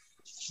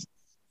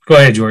 Go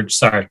ahead, George.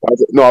 Sorry.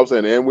 I'm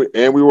saying, and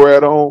we were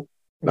at home.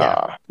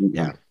 Nah.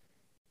 Yeah.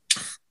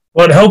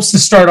 Well, it helps to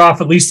start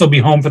off. At least they'll be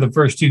home for the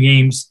first two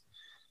games,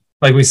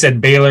 like we said,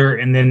 Baylor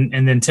and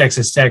then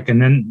Texas Tech,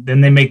 and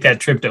then they make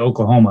that trip to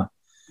Oklahoma.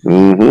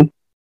 Mm-hmm.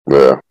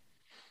 Yeah.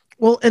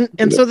 Well,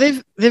 and so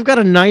they've got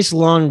a nice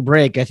long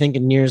break. I think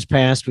in years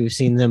past we've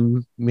seen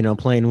them,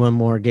 playing one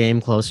more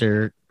game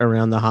closer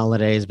around the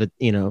holidays, but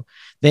they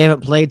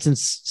haven't played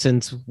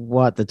since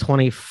what, the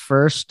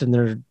 21st, and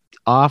they're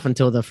off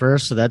until the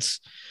 1st. So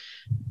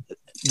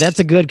that's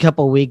a good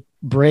couple week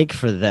break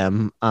for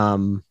them.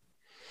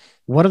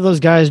 What are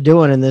those guys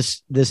doing in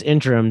this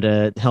interim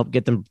to help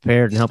get them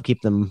prepared and help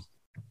keep them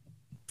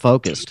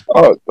focused?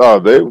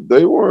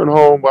 They weren't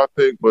home, I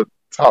think, but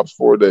tops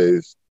 4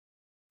 days.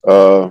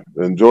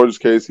 In George's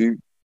case, he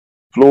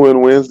flew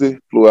in Wednesday,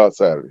 flew out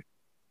Saturday.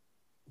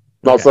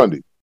 No, Okay.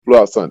 Sunday. Flew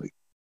out Sunday.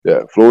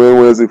 Yeah, flew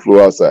in Wednesday,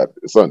 flew out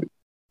Sunday.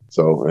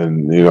 So,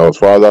 and as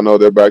far as I know,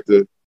 they're back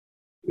to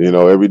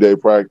everyday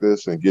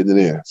practice and getting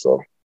it in.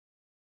 So,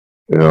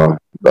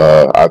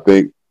 I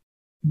think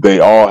they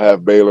all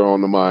have Baylor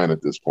on the mind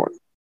at this point.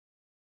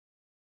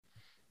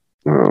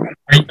 Are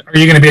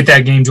you going to be at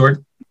that game, George?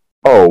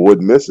 Oh,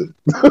 wouldn't miss it.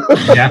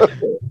 Yeah.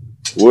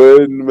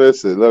 Wouldn't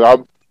miss it.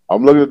 Look,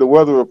 I'm looking at the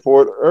weather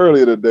report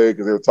earlier today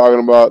because they were talking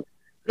about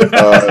we're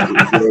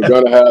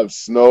going to have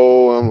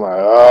snow. I'm like,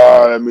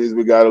 that means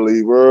we got to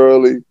leave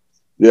early.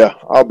 Yeah,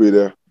 I'll be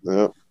there.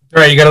 Yeah. All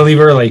right, you got to leave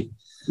early.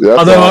 Yeah,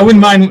 although I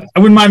wouldn't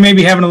mind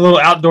maybe having a little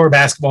outdoor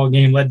basketball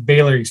game. Let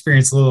Baylor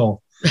experience a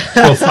little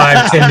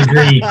 5-10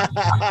 degree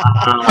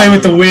play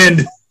with the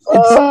wind.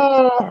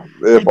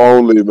 If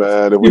only,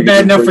 man. It'd be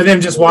bad enough for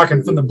them just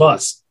walking from the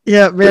bus.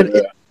 Yeah, man.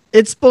 Yeah.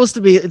 It's supposed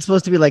to be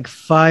like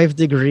 5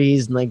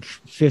 degrees and like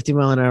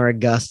 50-mile-an-hour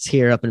gusts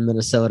here up in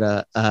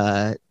Minnesota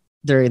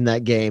during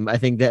that game. I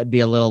think that'd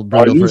be a little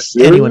brutal for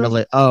anyone to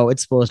live. Oh,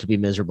 it's supposed to be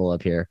miserable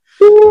up here.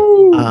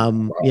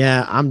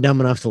 Yeah, I'm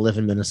dumb enough to live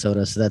in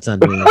Minnesota, so that's on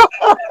me.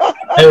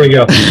 There we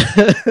go.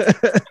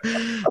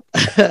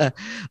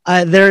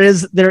 There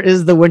is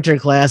the Winter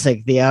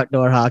Classic, the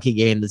outdoor hockey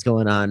game that's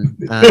going on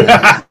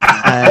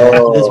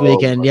this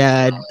weekend.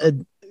 Yeah, a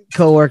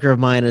coworker of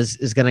mine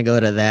is going to go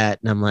to that,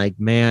 and I'm like,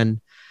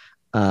 man,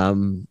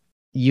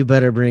 you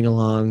better bring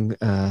along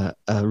a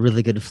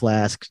really good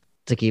flask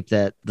to keep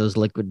those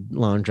liquid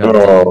long johns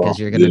because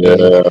you're going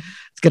to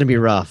it's going to be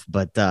rough.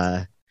 But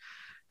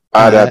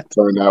I'd have to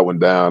turn that one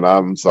down.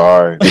 I'm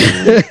sorry.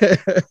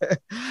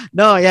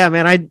 No, yeah,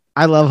 man.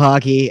 I love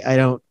hockey. I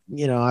don't,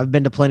 I've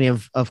been to plenty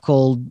of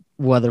cold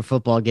weather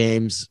football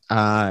games.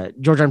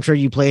 George, I'm sure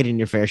you played in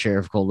your fair share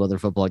of cold weather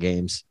football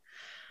games.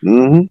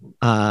 Mm-hmm.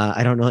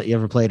 I don't know that you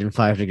ever played in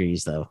 5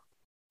 degrees though.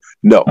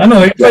 No, I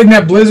know. He played in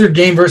that Blizzard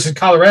game versus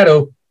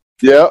Colorado.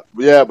 Yeah,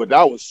 but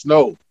that was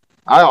snow.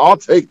 I'll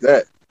take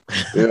that.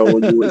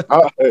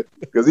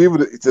 Because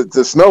even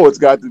to snow, it's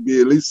got to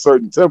be at least a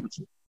certain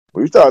temperature.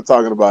 When you start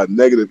talking about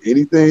negative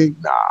anything,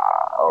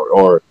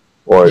 or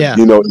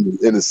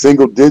in the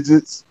single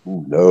digits,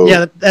 no.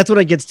 Yeah, that's when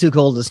it gets too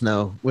cold to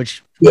snow.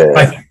 Which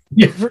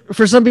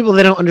for some people,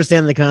 they don't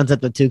understand the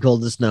concept of too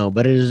cold to snow,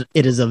 but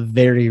it is a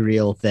very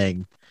real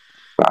thing.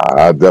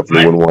 I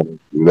definitely wouldn't want to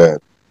do that.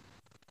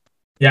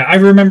 Yeah, I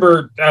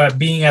remember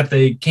being at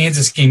the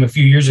Kansas game a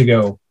few years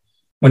ago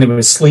when it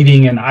was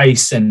sleeting and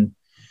ice, and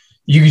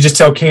you could just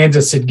tell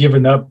Kansas had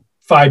given up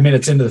 5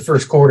 minutes into the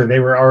first quarter. They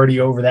were already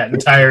over that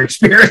entire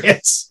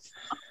experience.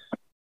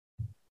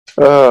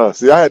 See,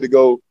 I had to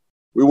go.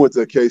 We went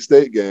to a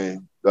K-State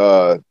game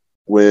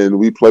when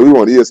we played. We were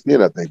on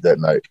ESPN, I think, that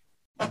night.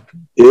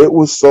 It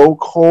was so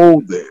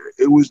cold there.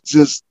 It was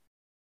just,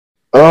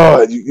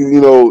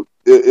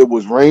 it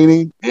was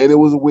raining and it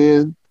was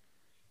wind,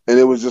 and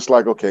it was just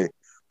like, okay,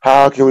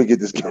 how can we get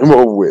this game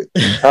over with?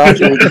 How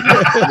can we get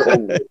this game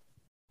over with?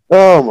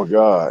 Oh my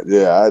God,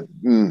 yeah,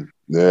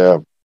 yeah.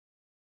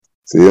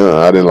 See,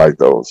 I didn't like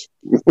those.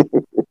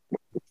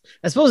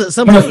 I suppose at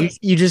some point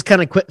you just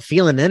kind of quit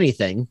feeling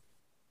anything.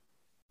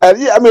 At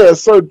a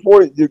certain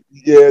point,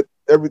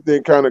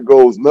 everything kind of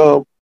goes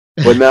numb.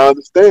 But now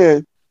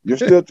understand, you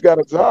still got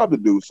a job to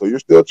do, so you're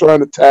still trying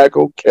to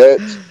tackle,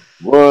 catch,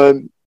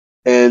 run,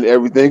 and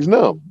everything's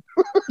numb.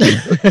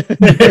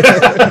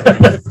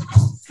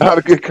 Not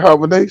a good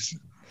combination,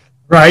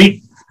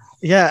 right?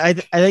 Yeah, I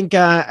think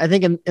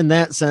in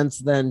that sense,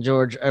 then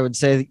George, I would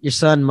say that your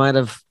son might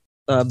have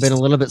been a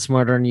little bit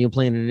smarter than you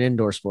playing an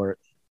indoor sport.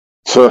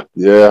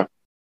 Yeah,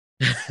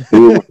 he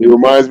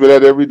reminds me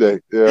of that every day.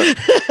 Yeah.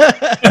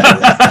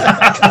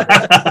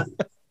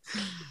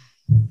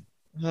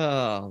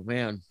 Oh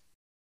man.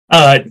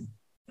 I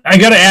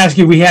got to ask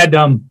you. We had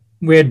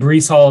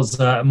Brees Hall's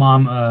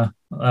mom,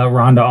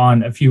 Rhonda,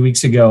 on a few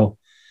weeks ago.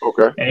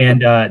 Okay.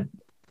 And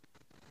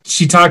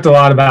she talked a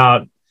lot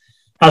about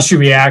how she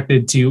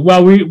reacted to.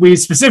 Well, we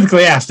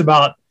specifically asked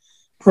about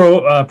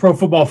Pro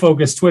Football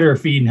Focus Twitter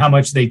feed and how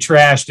much they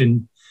trashed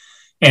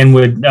and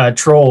would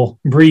troll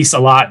Brees a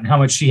lot and how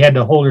much she had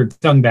to hold her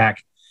tongue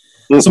back.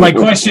 So my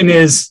question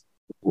is,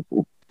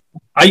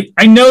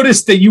 I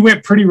noticed that you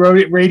went pretty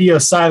radio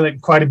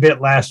silent quite a bit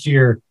last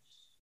year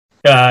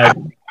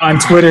on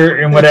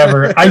Twitter and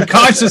whatever. I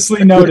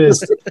consciously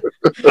noticed.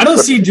 I don't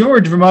see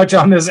George very much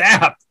on this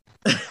app.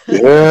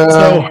 Yeah.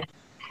 So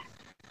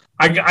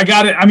I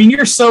got it. I mean,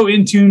 you're so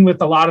in tune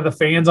with a lot of the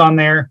fans on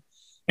there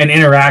and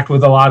interact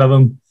with a lot of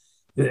them.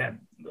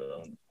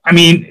 I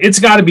mean, it's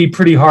got to be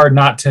pretty hard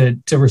not to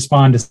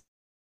respond to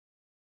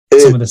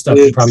some of the stuff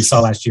you probably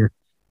saw last year.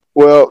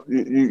 Well,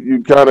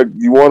 you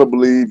want to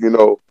believe,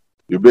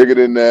 you're bigger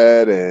than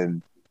that,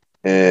 and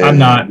I'm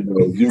not.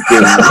 You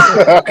can,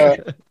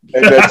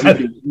 and that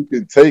you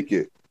can take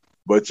it.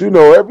 But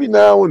every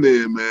now and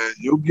then, man,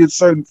 you'll get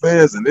certain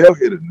fans and they'll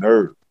hit a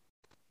nerve,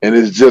 and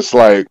it's just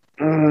like,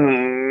 okay,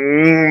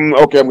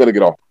 I'm gonna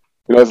get off.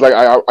 It's like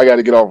I got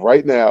to get off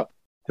right now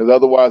because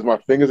otherwise my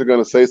fingers are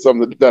going to say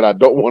something that I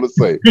don't want to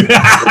say.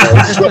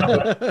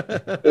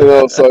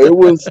 So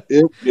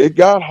it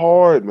got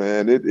hard,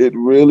 man. It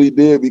really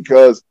did,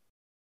 because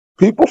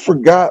people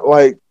forgot,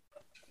 like,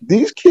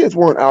 these kids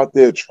weren't out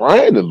there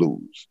trying to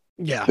lose.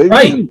 Yeah. They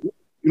Right. really, you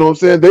know what I'm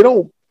saying? They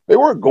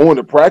weren't going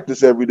to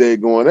practice every day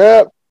going,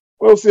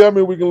 we'll see how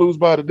many we can lose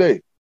by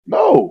today.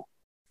 No,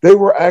 they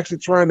were actually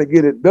trying to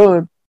get it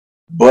done,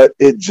 but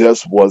it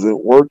just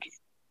wasn't working.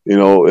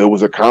 It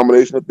was a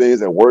combination of things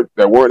that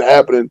weren't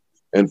happening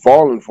and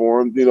falling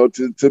for them,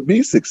 to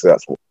be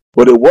successful.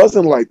 But it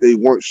wasn't like they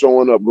weren't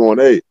showing up going,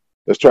 hey,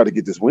 let's try to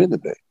get this win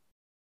today.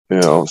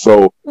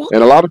 So,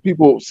 and a lot of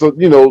people, I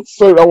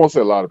won't say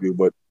a lot of people,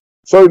 but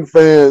certain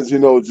fans,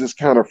 just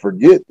kind of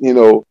forget,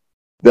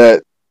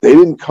 that they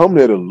didn't come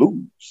there to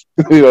lose.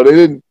 They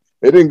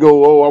didn't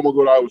go, oh, I'm gonna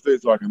go to Iowa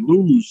State so I can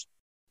lose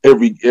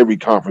every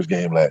conference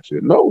game last year.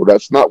 No,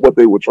 that's not what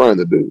they were trying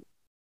to do.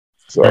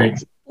 So, Right.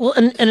 Well,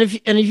 and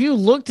if you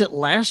looked at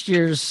last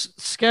year's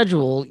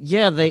schedule,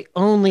 yeah, they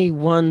only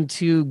won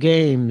 2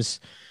 games,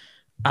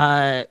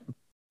 but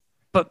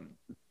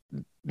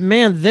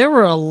man, there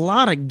were a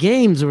lot of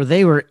games where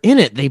they were in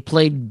it. They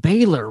played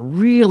Baylor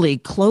really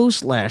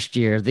close last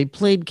year. They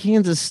played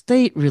Kansas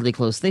State really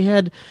close. They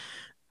had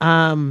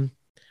an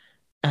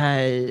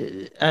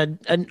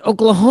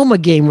Oklahoma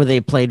game where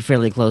they played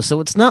fairly close. So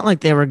it's not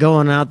like they were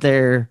going out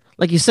there,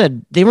 like you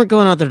said, they weren't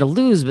going out there to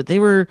lose, but they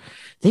were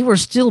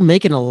still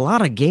making a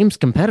lot of games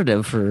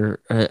competitive for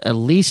at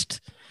least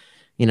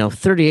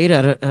 38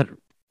 out of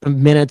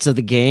minutes of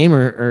the game,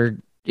 or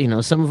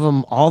some of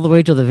them all the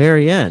way to the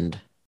very end.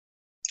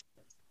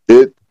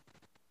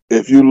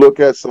 If you look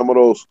at some of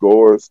those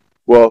scores,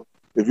 well,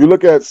 if you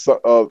look at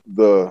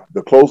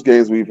the close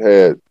games we've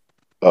had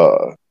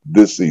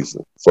this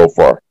season so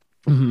far,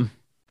 Mm-hmm.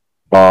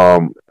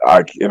 I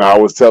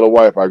always tell the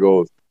wife, I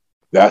go,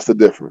 that's the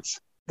difference.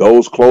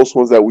 Those close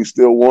ones that we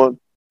still won,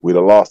 we'd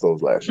have lost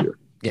those last year.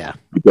 Yeah,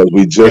 because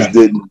we just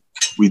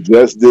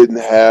didn't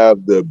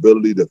have the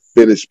ability to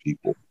finish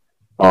people.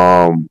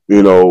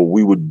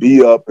 We would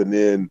be up, and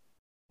then,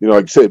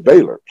 like you said,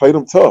 Baylor played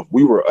them tough.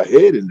 We were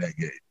ahead in that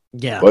game.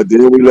 yeah. But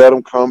then we let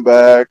them come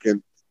back,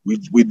 and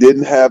we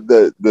didn't have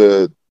the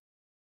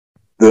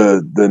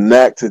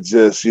knack to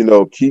just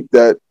keep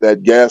that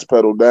gas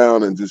pedal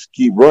down and just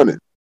keep running.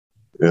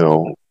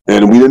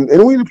 And we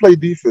didn't play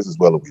defense as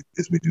well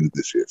as we do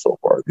this year so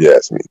far. If you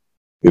ask me,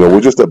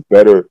 we're just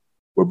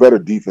we're better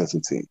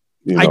defensive team.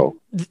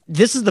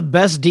 This is the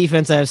best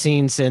defense I've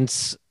seen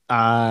since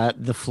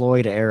the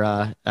Floyd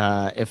era,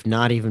 if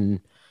not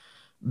even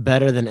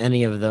better than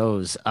any of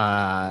those.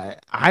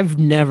 I've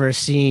never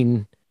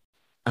seen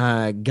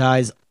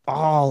guys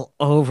all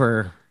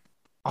over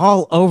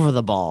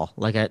the ball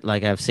like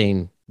I've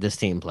seen this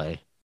team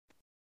play.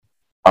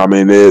 I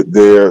mean,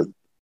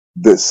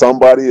 that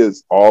somebody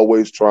is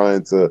always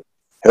trying to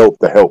help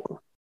the helper.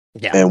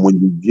 Yeah. And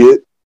when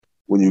you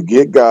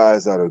get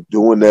guys that are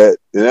doing that,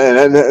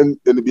 and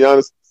to be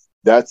honest,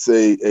 that's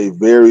a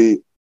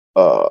very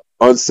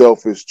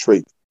unselfish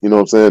trait. You know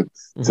what I'm saying?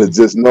 Mm-hmm. To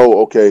just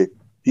know, okay,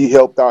 he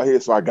helped out here,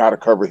 so I got to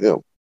cover him.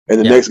 And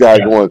the next guy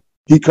going,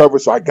 he covered,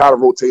 so I got to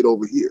rotate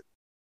over here.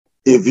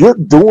 If you're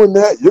doing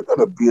that, you're going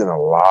to be in a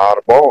lot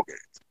of ball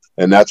games.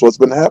 And that's what's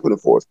been happening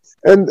for us.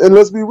 And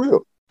let's be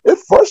real. It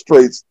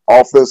frustrates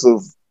offensive,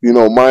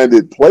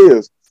 minded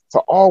players to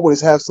always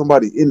have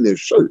somebody in their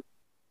shirt.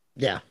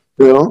 Yeah.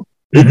 It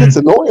gets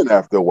annoying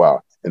after a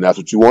while. And that's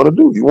what you want to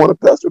do. You want to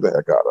pester the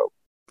heck out of them.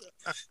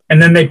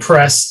 And then they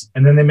press,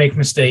 and then they make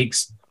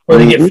mistakes, or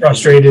they get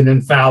frustrated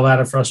and foul out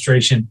of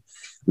frustration.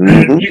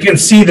 Mm-hmm. You can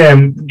see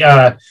them.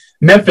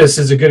 Memphis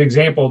is a good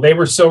example. They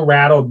were so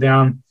rattled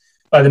down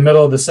by the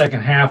middle of the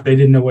second half, they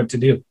didn't know what to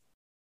do.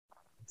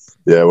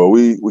 Yeah, well,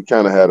 we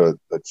kind of had a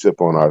chip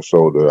on our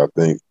shoulder, I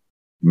think,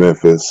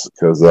 Memphis,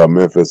 because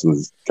Memphis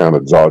was kind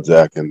of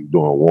jaw-jacking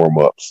doing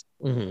warm-ups.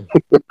 Mm-hmm.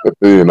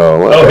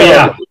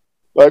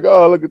 Like,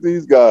 oh, look at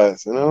these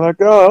guys. And I'm like,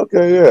 oh,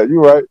 okay, yeah, you're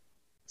right.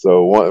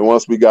 So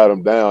once we got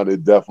them down,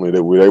 it definitely,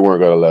 they weren't going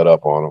to let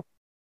up on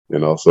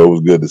them, so it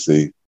was good to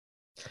see.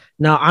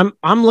 Now,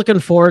 I'm looking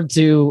forward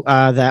to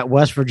that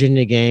West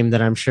Virginia game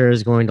that I'm sure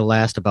is going to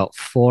last about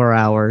 4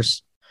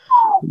 hours.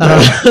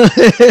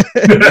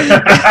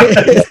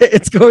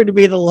 It's going to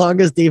be the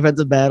longest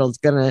defensive battle. It's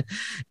going to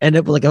end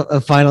up like a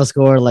final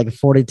score like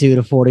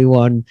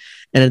 42-41,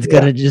 and it's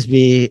going to just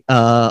be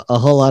a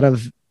whole lot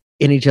of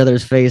in each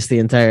other's face the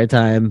entire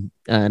time,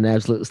 an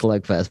absolute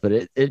slugfest.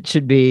 But it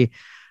should be,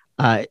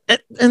 and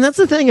that's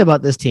the thing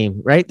about this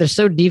team, right? They're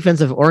so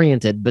defensive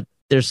oriented, but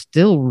they're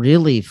still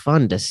really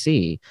fun to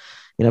see.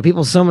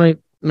 People so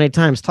many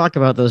times talk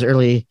about those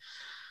early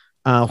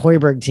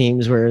Hoiberg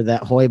teams where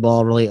that Hoy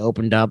ball really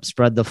opened up,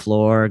 spread the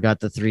floor,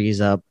 got the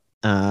threes up,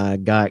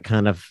 got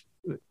kind of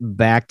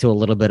back to a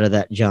little bit of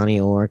that Johnny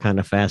Orr kind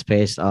of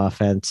fast-paced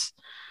offense.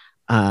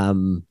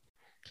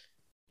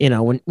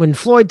 when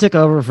Floyd took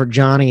over for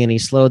Johnny and he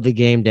slowed the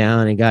game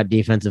down and got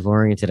defensive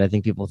oriented, I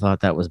think people thought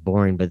that was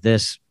boring. But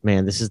this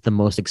is the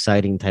most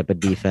exciting type of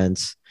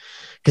defense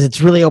because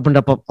it's really opened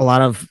up a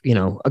lot of,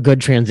 a good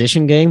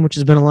transition game, which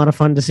has been a lot of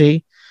fun to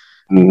see.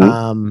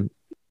 Mm-hmm.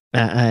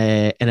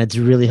 And it's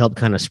really helped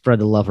kind of spread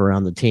the love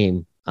around the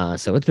team.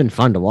 So it's been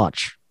fun to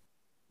watch.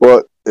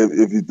 Well,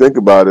 if you think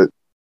about it,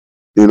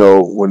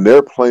 when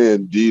they're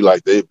playing D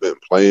like they've been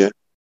playing,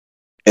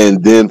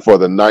 and then for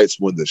the nights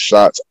when the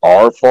shots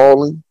are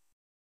falling,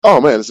 oh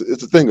man, it's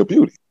a thing of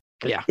beauty.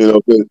 Yeah.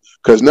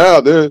 Because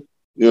now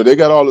they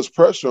got all this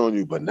pressure on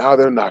you, but now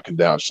they're knocking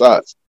down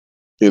shots.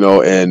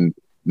 And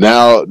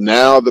now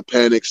the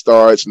panic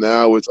starts.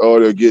 Now it's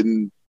they're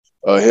getting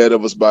ahead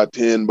of us by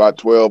 10, by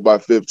 12, by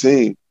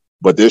 15,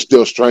 but they're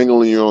still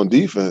strangling you on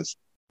defense.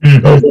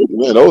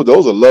 Mm-hmm.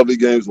 Those are lovely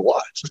games to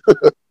watch.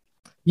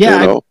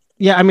 Yeah.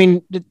 Yeah. I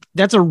mean,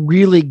 that's a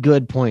really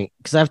good point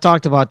because I've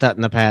talked about that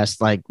in the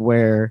past, like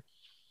where,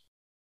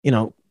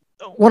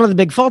 one of the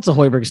big faults of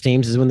Hoiberg's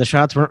teams is when the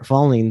shots weren't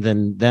falling,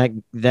 then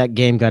that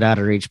game got out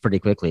of reach pretty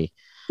quickly.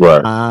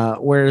 Right.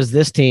 Whereas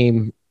this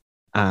team,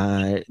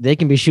 they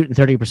can be shooting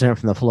 30%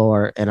 from the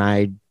floor, and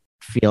I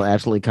feel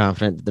absolutely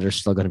confident that they're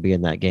still going to be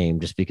in that game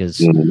just because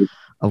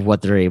of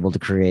what they're able to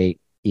create,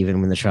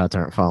 even when the shots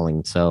aren't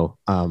falling. So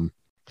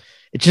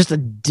it's just a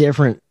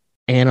different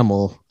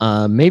animal,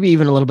 maybe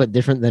even a little bit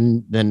different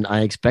than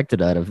I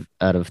expected out of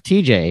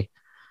TJ,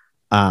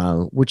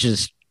 which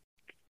is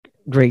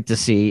great to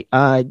see.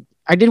 I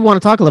did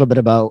want to talk a little bit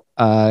about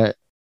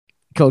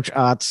Coach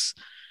Otts.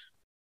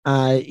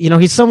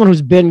 He's someone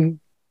who's been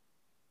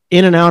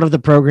in and out of the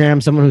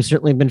program, someone who's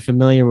certainly been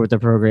familiar with the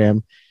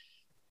program.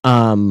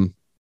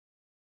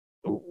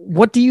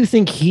 What do you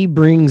think he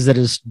brings that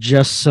is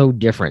just so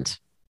different?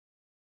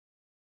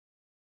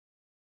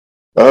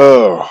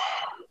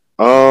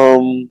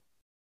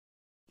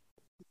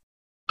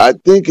 I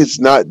think it's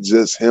not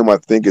just him. I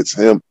think it's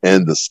him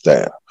and the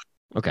staff.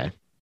 Okay.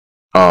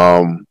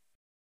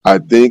 I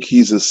think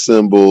he's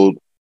assembled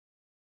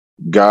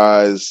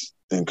guys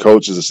and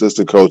coaches,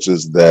 assistant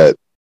coaches that,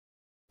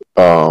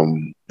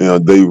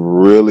 they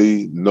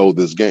really know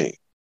this game.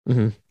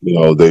 Mm-hmm.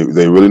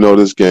 They really know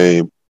this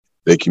game.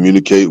 They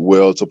communicate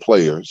well to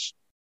players,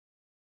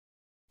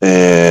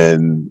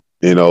 and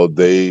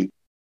they've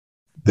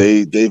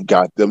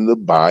got them to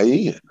buy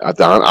in.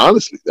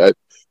 Honestly, that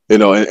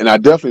and I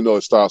definitely know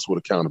it starts with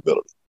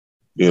accountability.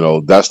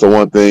 That's the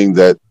one thing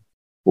that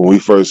when we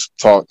first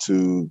talked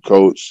to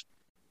Coach,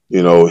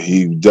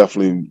 he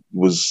definitely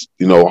was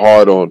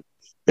hard on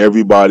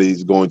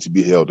everybody's going to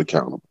be held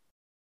accountable.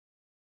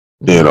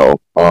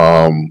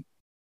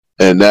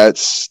 And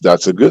that's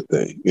a good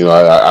thing.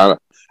 I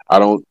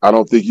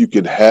don't think you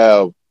can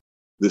have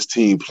this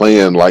team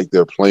playing like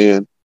they're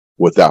playing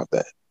without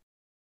that.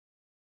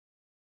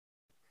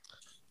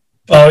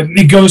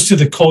 It goes to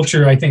the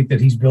culture, I think,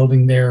 that he's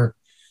building there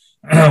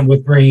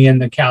with bringing in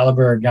the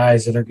caliber of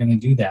guys that are going to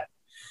do that.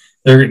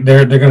 They're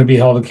going to be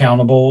held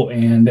accountable,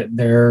 and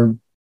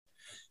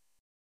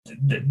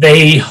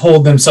they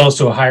hold themselves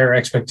to a higher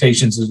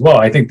expectations as well.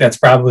 I think that's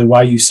probably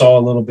why you saw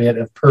a little bit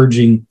of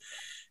purging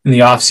in the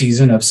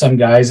offseason of some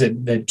guys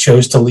that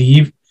chose to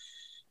leave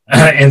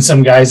and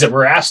some guys that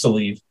were asked to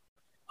leave.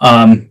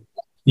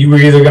 You were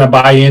either going to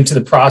buy into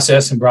the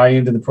process and buy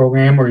into the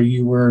program, or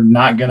you were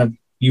not going to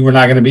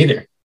be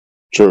there.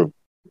 True.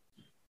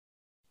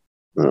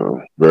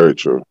 No, very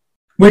true.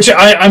 Which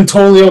I'm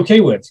totally okay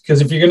with,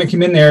 because if you're going to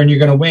come in there and you're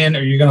going to win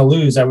or you're going to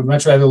lose, I would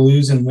much rather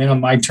lose and win on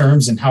my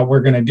terms and how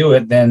we're going to do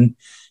it than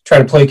try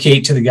to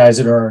placate to the guys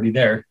that are already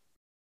there.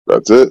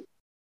 That's it.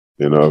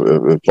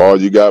 If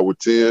all you got were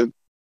 10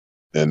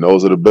 and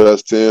those are the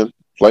best 10,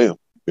 play them.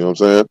 You know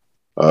what I'm saying?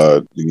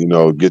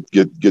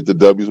 Get the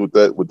W's with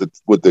that,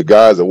 with the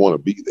guys that want to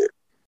be there.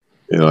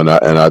 And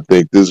I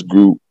think this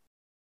group,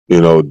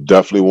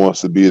 definitely wants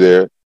to be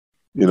there.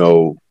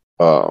 The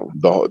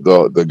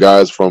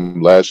guys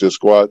from last year's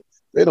squad,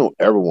 they don't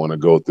ever want to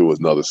go through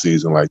another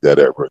season like that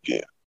ever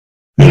again.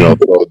 So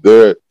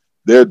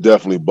they're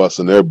definitely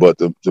busting their butt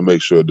to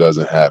make sure it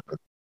doesn't happen.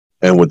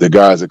 And with the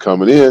guys that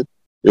coming in,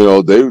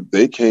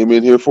 they came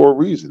in here for a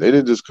reason. They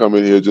didn't just come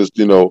in here just,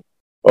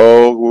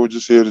 we're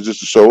just here to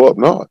show up.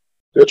 No,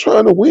 they're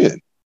trying to win.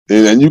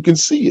 And you can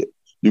see it.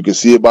 You can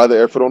see it by the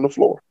effort on the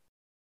floor.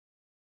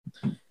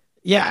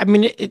 Yeah, I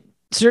mean, it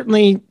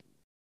certainly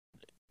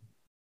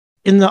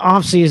in the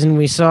offseason,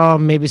 we saw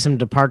maybe some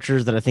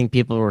departures that I think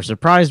people were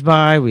surprised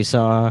by. We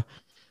saw,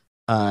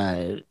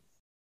 TJ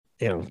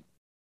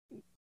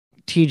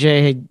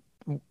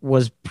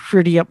was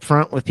pretty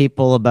upfront with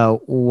people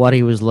about what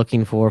he was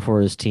looking for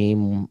his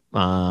team,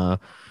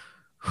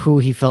 who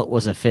he felt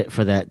was a fit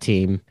for that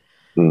team.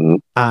 Mm-hmm.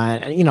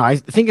 I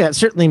think that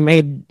certainly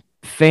made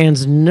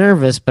fans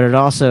nervous, but it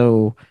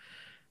also,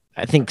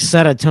 I think,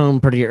 set a tone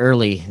pretty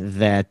early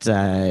that,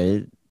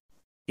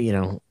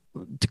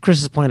 to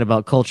Chris's point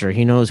about culture,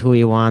 he knows who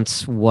he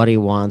wants, what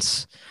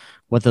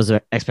those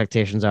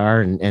expectations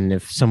are, and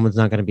if someone's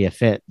not going to be a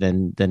fit,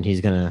 then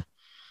he's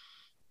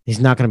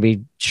not going to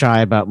be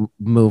shy about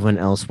moving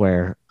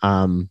elsewhere.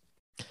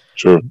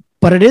 Sure.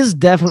 But it is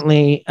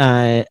definitely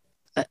a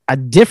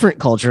different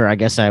culture, I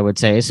guess I would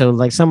say. So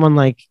like someone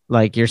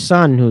like your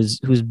son who's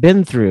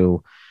been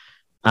through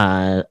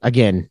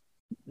again,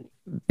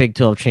 Big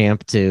 12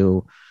 champ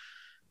to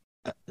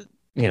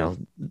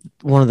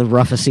one of the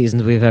roughest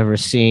seasons we've ever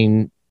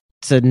seen,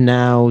 to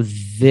now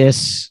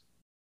this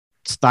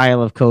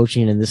style of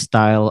coaching and this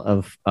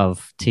style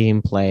of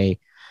team play.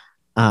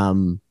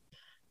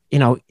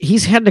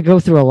 He's had to go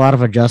through a lot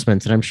of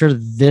adjustments, and I'm sure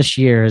this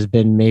year has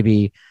been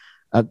maybe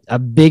a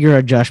bigger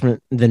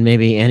adjustment than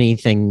maybe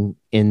anything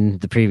in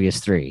the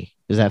previous three.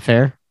 Is that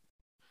fair?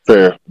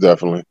 Fair,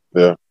 definitely.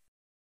 Yeah.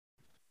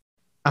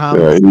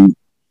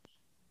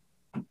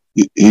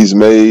 He's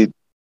made.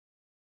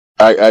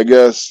 I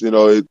guess it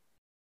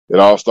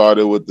all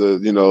started with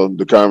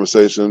the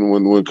conversation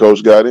when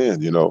Coach got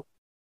in.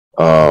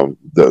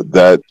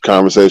 That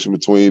conversation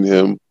between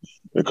him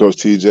and Coach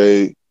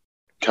TJ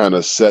kind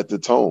of set the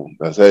tone.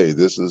 That's, hey,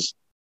 this is,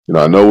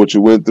 I know what you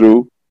went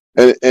through,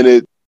 and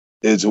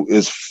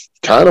it's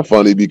kind of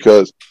funny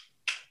because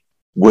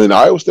when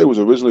Iowa State was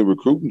originally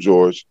recruiting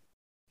George,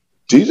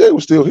 TJ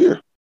was still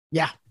here.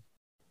 Yeah,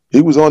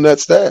 he was on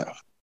that staff,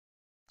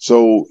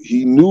 so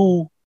he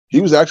knew. He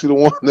was actually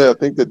the one that I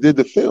think that did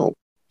the film,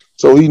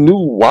 so he knew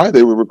why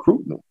they were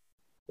recruiting him.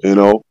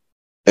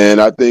 And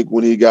I think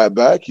when he got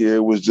back here,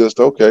 it was just,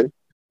 okay,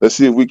 let's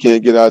see if we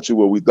can't get out you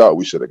what we thought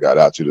we should have got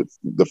out you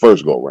the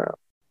first go round.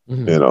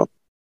 Mm-hmm.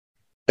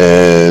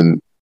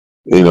 And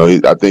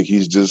I think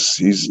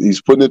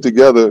he's putting it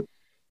together.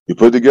 He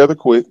put it together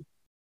quick,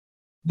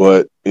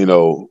 but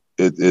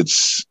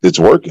it's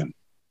working.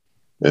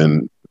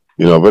 And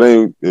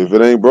if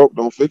it ain't broke,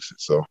 don't fix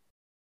it. So.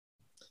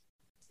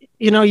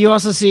 You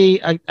also see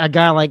a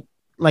guy like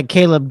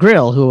Caleb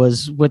Grill, who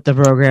was with the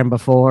program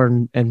before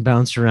and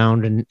bounced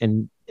around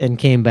and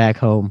came back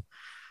home.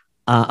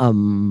 I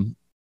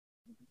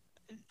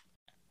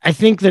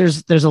think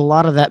there's a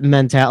lot of that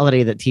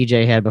mentality that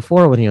TJ had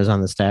before when he was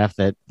on the staff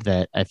that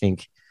I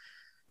think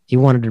he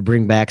wanted to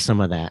bring back some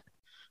of that.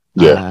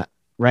 Yeah.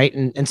 Right.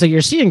 And so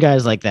you're seeing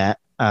guys like that,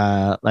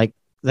 like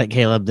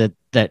Caleb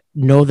that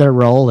know their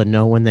role and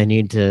know when they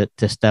need to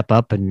step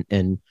up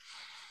and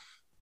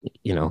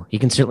he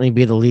can certainly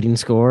be the leading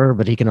scorer,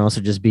 but he can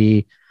also just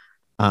be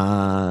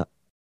a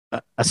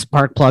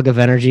spark plug of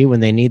energy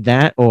when they need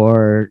that,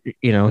 or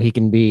he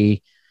can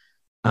be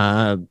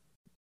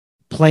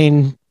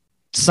playing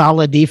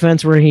solid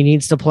defense where he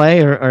needs to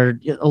play, or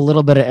a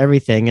little bit of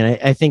everything. And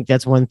I think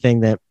that's one thing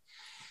that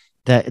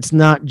it's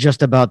not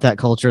just about that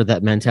culture,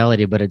 that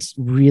mentality, but it's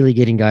really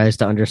getting guys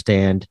to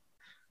understand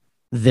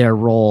their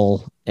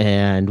role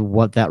and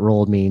what that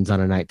role means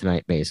on a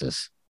night-to-night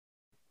basis.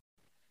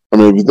 I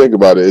mean, if you think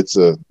about it, it's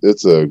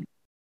a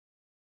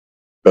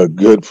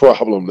good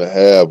problem to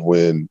have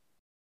when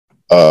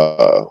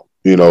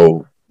you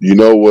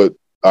know what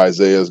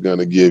Isaiah's going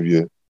to give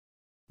you,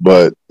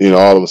 but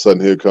all of a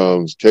sudden here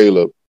comes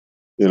Caleb,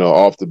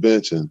 off the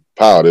bench, and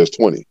pow, there's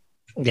 20.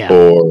 Yeah.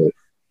 Or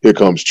here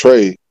comes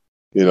Trey,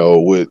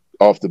 with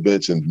off the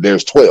bench, and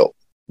there's 12.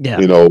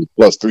 Yeah.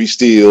 Plus 3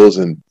 steals,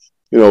 and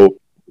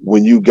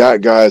when you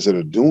got guys that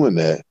are doing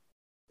that,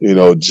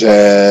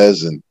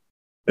 Jazz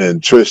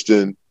and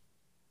Tristan.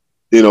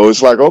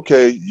 It's like,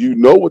 okay,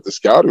 what the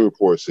scouting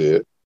report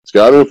said.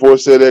 Scouting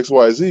report said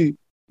XYZ,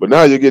 but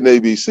now you're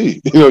getting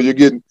ABC.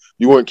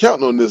 You weren't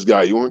counting on this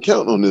guy. You weren't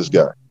counting on this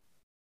guy.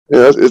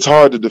 It's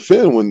hard to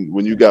defend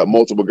when you got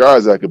multiple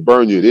guys that could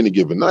burn you at any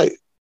given night.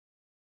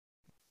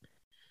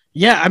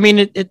 Yeah, I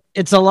mean,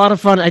 it's a lot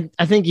of fun.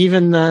 I think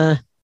even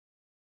that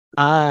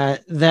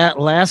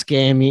last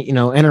game,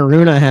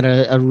 Enaruna had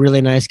a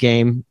really nice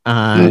game,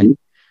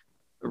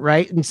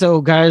 right? And so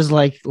guys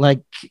like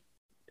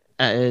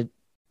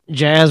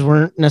Jazz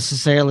weren't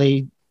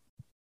necessarily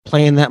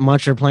playing that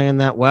much or playing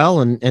that well,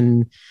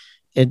 and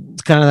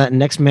it's kind of that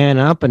next man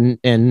up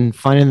and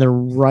finding the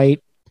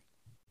right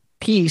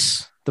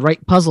piece, the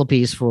right puzzle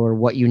piece for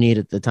what you need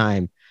at the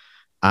time.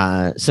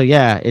 So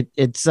yeah,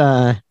 it's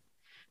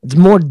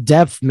more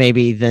depth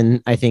maybe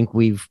than I think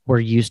we're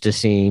used to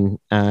seeing,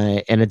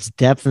 and it's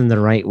depth in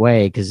the right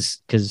way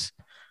because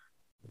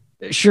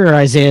sure,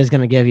 Isaiah is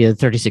going to give you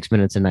 36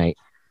 minutes a night,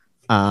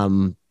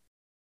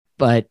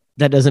 but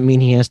that doesn't mean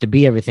he has to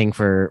be everything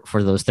for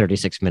those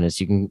 36 minutes.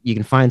 You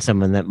can find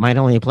someone that might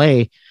only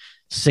play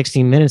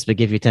 16 minutes, but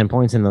give you 10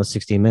 points in those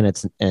 16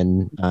 minutes.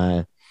 And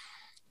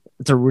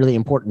it's a really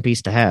important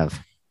piece to have.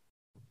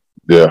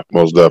 Yeah,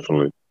 most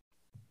definitely.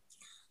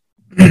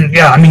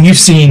 Yeah. I mean, you've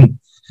seen,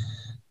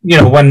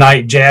 one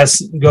night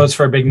Jazz goes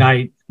for a big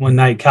night. One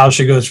night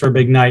Kalsha goes for a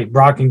big night.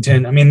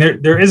 Brockington. I mean,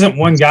 there isn't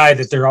one guy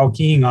that they're all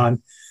keying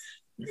on.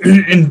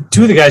 And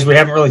 2 of the guys we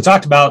haven't really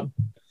talked about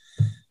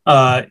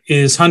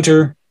is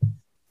Hunter,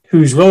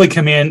 who's really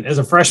come in as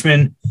a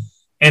freshman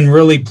and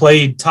really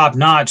played top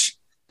notch.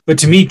 But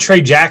to me,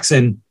 Trey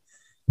Jackson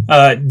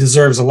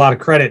deserves a lot of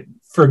credit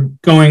for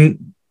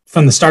going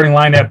from the starting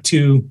lineup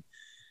to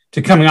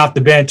coming off the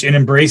bench and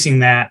embracing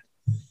that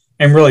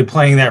and really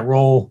playing that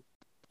role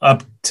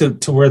up to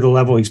where the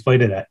level he's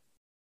played it at.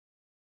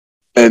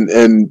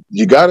 And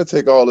you got to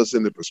take all this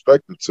into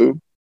perspective too.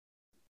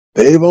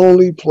 they've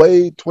only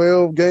played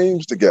 12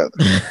 games together.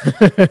 You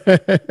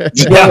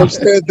know what I'm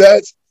saying?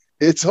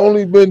 It's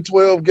only been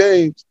 12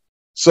 games.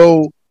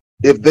 So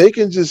if they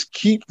can just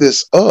keep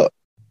this up,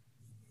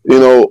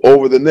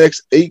 over the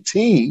next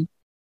 18,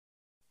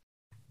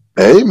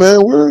 hey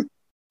man,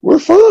 we're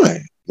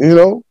fine.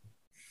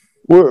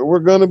 We're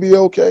gonna be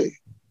okay.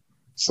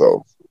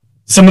 So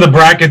some of the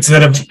brackets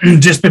that have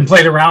just been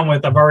played around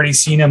with, I've already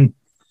seen them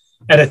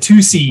at a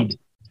 2 seed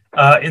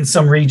in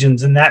some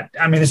regions, and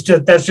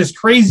that's just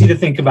crazy to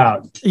think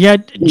about. Yeah,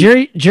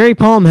 Jerry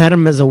Palm had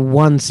him as a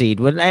 1 seed,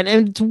 and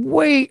it's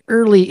way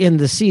early in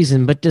the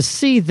season, but to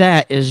see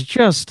that is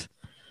just.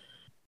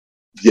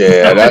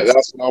 Yeah,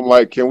 that's what I'm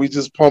like. Can we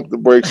just pump the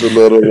brakes a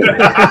little?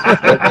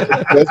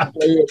 Let's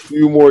play a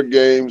few more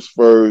games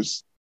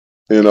first.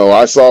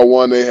 I saw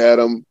one they had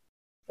them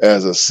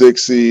as a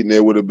 6 seed, and they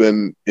would have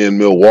been in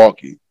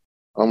Milwaukee.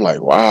 I'm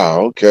like,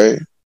 wow, okay.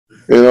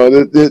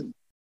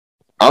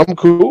 I'm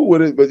cool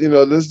with it, but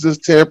let's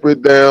just tamper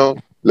it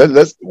down.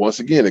 Let's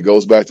once again, it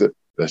goes back to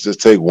let's just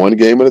take one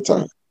game at a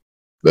time.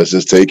 Let's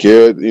just take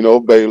care of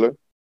Baylor,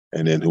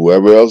 and then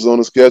whoever else is on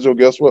the schedule,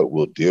 guess what?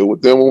 We'll deal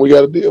with them when we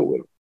got to deal with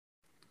them.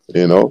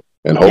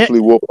 And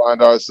hopefully we'll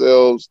find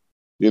ourselves,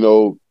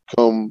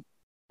 come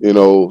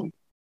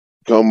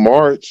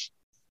March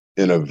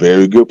in a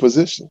very good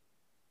position.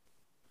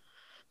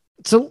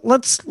 So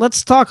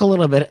let's talk a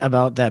little bit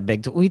about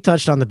that we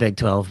touched on the Big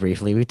 12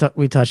 briefly. We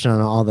touched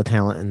on all the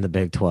talent in the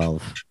Big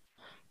 12.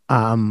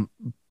 I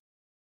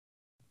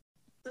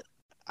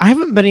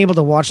haven't been able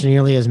to watch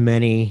nearly as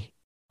many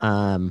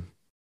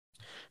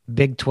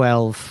Big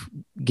 12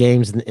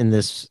 games in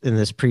this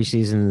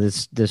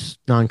preseason, this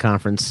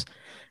non-conference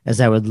as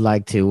I would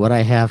like to. What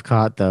I have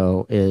caught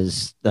though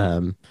is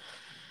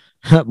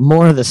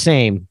more of the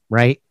same,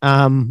 right?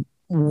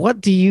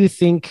 What do you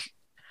think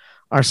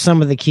are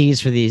some of the keys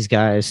for these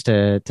guys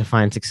to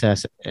find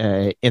success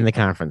in the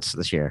conference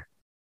this year?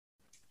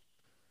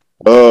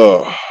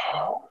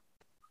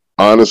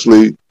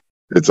 Honestly,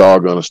 it's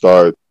all going to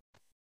start.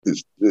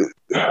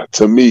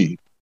 To me,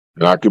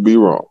 and I could be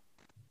wrong,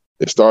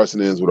 it starts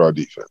and ends with our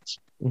defense.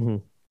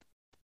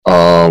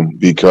 Mm-hmm.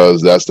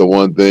 Because that's the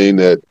one thing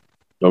that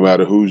no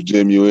matter whose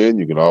gym you're in,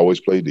 you can always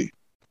play D.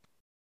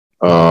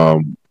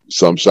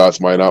 Some shots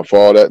might not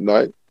fall that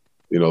night.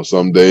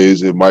 Some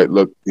days it might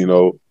look,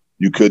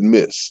 you couldn't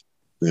miss,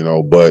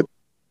 but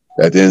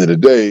at the end of the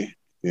day,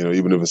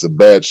 even if it's a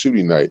bad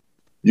shooting night,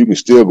 you can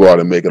still go out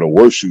and make it a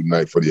worse shooting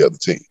night for the other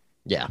team.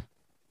 Yeah.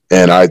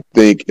 And I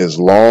think as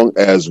long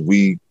as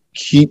we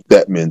keep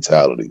that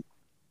mentality,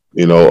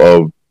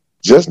 of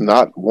just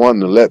not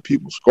wanting to let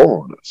people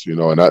score on us,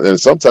 and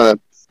sometimes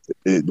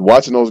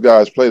watching those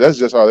guys play, that's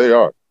just how they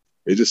are.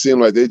 It just seems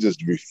like they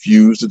just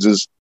refuse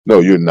to no,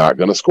 you're not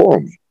going to score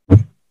on me.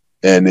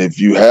 And if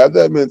you have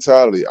that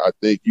mentality, I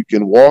think you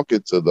can walk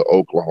into the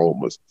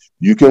Oklahomas,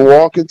 you can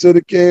walk into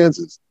the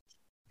Kansas,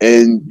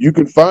 and you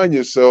can find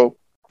yourself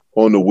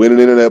on the winning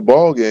end of that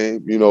ball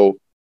game,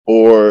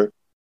 or,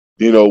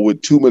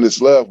 with 2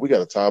 minutes left, we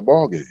got a tie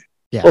ball game.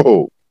 Yeah.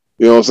 Oh,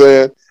 you know what I'm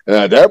saying? And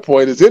at that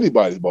point, it's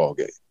anybody's ball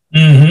game.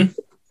 Mm-hmm.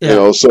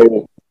 Yeah.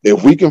 So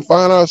if we can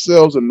find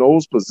ourselves in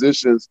those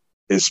positions,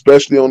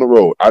 especially on the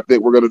road, I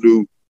think we're going to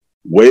do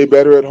way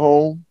better at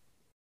home,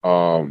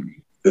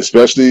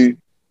 especially,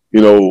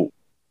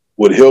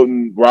 with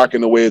Hilton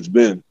rocking the way it's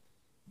been.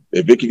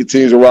 If it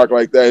continues to rock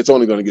like that, it's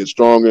only going to get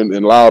stronger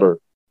and louder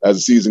as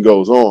the season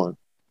goes on.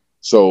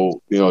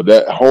 So,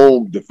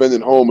 that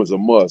defending home is a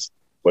must.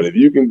 But if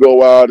you can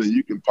go out and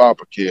you can pop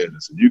a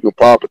Kansas and you can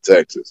pop a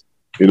Texas,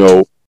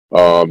 you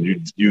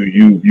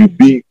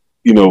beat,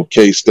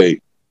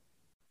 K-State.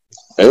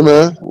 Hey,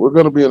 man, we're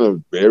going to be in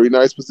a very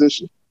nice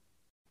position.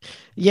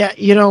 Yeah,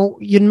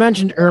 you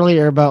mentioned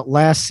earlier about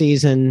last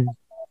season,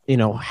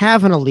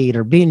 having a lead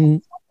or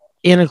being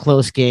in a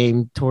close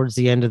game towards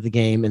the end of the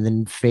game and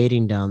then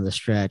fading down the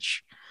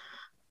stretch.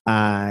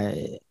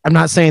 I'm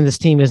not saying this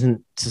team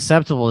isn't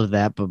susceptible to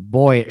that, but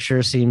boy, it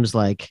sure seems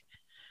like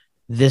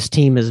this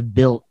team is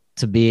built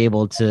to be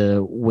able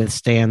to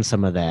withstand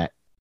some of that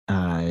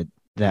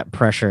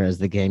pressure as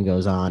the game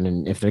goes on.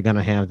 And if they're going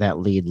to have that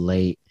lead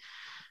late,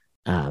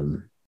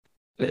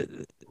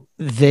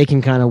 they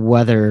can kind of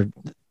weather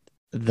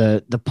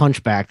the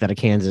punchback that a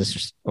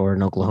Kansas or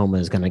an Oklahoma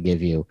is going to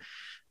give you.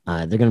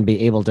 They're going to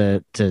be able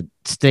to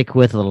stick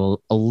with a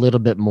little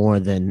bit more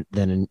than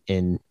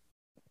in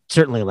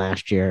certainly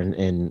last year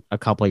and a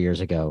couple of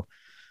years ago.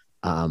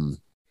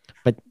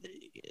 But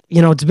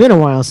it's been a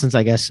while since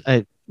I guess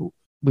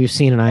we've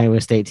seen an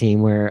Iowa State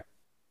team where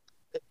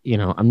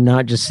I'm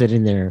not just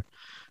sitting there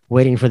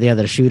waiting for the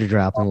other shoe to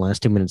drop in the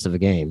last 2 minutes of a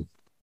game.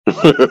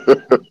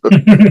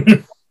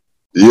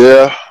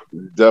 Yeah,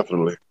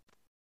 definitely.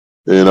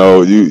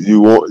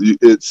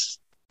 It's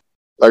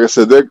like I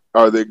said,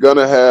 are they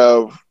gonna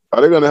have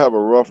a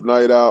rough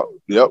night out?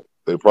 Yep,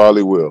 they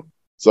probably will.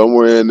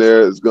 Somewhere in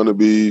there is gonna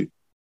be,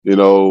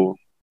 a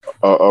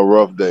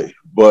rough day.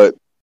 But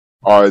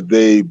are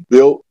they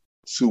built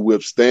to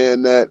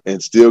withstand that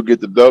and still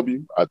get the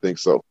W? I think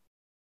so.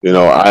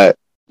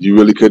 You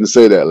really couldn't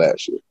say that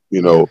last year.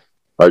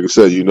 Like I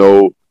said,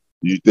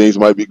 things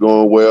might be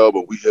going well,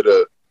 but we hit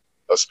a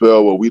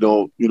spell where we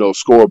don't,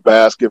 score a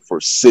basket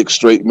for 6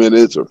 straight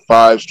minutes or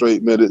 5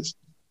 straight minutes.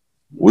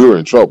 We were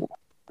in trouble.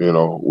 We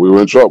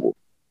were in trouble.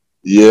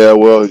 Yeah,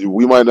 well,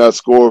 we might not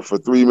score for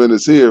 3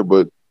 minutes here,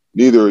 but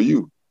neither are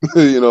you.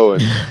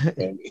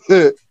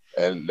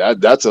 and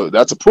that's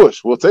a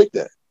push. We'll take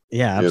that.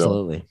 Yeah,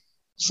 absolutely.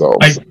 So,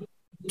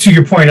 to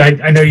your point,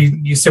 I know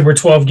you said we're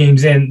 12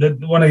 games in.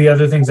 One of the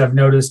other things I've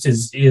noticed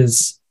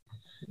is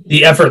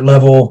the effort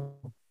level.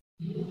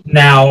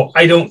 Now,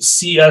 I don't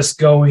see us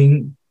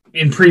going.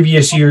 In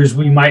previous years,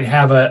 we might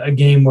have a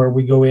game where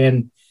we go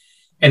in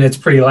and it's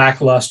pretty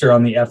lackluster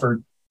on the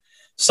effort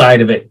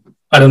side of it.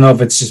 I don't know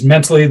if it's just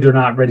mentally they're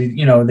not ready,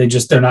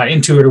 they're not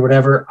into it or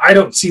whatever. I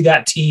don't see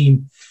that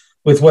team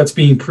with what's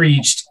being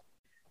preached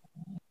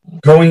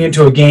going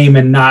into a game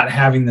and not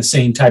having the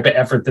same type of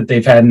effort that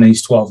they've had in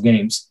these 12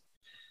 games.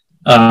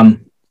 Yeah.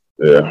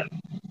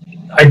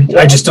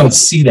 I just don't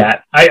see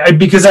that.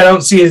 Because I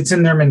don't see it's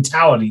in their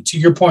mentality. To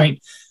your point,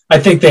 I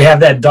think they have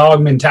that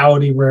dog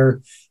mentality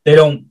where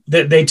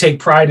they take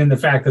pride in the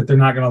fact that they're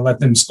not going to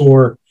let them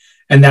score,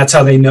 and that's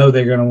how they know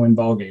they're going to win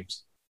ball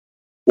games.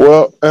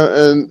 Well,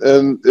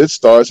 and it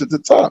starts at the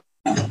top.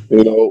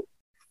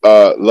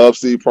 Love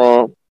Steve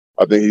Prohm.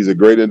 I think he's a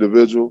great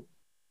individual.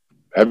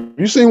 Have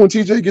you seen when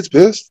TJ gets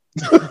pissed?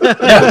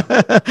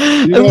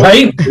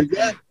 Right?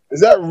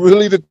 Is that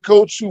really the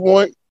coach you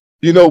want?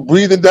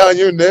 Breathing down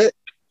your neck.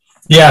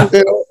 Yeah.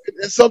 And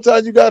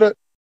sometimes you gotta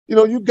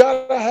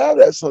have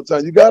that.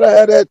 Sometimes you gotta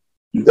have that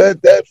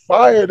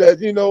fire that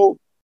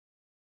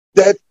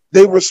that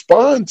they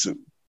respond to.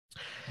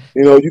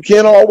 You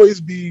can't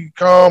always be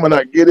calm, and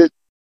I get it.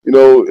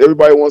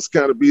 Everybody wants to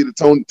kind of be the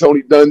Tony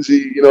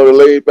Dungy, the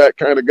laid back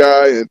kind of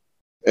guy,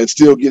 and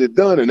still get it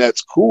done, and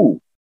that's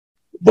cool.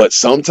 But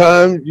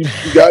sometimes you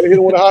got to hit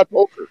him with a hot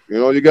poker.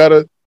 You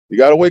gotta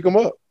wake him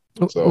up.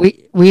 So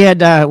we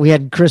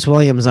had Chris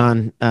Williams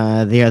on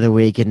the other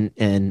week,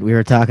 and we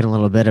were talking a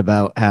little bit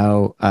about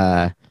how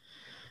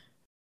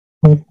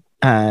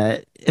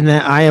in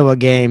that Iowa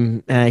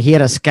game he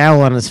had a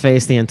scowl on his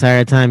face the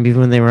entire time,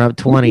 even when they were up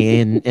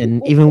 20,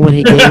 and even when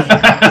he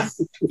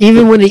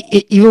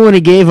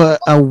gave a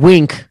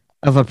wink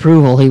of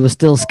approval, he was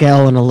still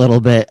scowling a little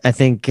bit. I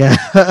think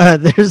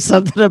there's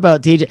something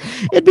about TJ.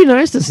 It'd be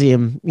nice to see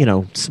him,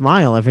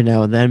 smile every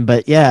now and then.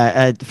 But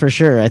yeah, for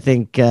sure. I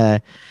think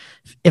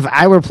if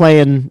I were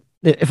playing,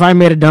 if I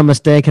made a dumb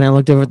mistake and I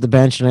looked over at the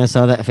bench and I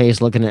saw that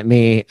face looking at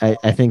me,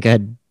 I think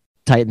I'd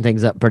tighten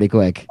things up pretty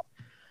quick.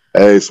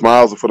 Hey,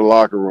 smiles are for the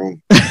locker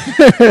room.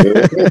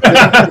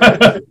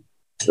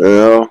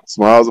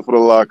 Smiles are for the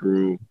locker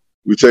room.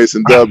 We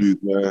chasing W's,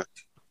 man.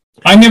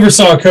 I never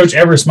saw a coach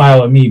ever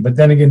smile at me, but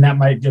then again, that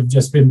might have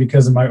just been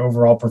because of my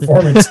overall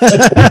performance.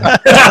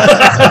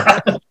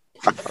 The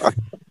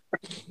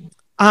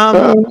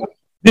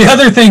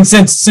other thing,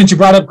 since you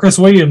brought up Chris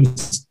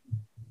Williams,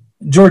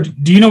 George,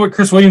 do you know what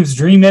Chris Williams'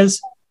 dream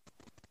is?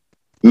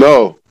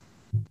 No.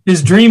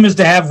 His dream is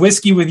to have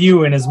whiskey with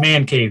you in his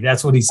man cave.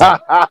 That's what he said.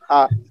 We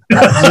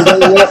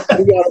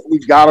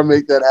got to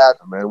make that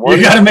happen, man.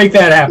 You got to make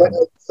that happen.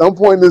 At some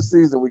point in this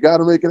season, we got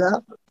to make it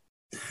happen.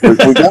 We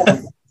got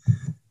to.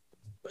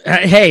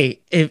 Hey,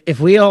 if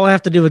we all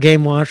have to do a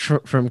game watch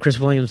from Chris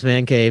Williams'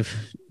 man cave,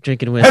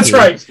 drinking whiskey. That's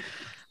right.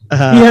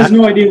 He has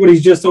no idea what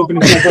he's just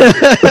opening up.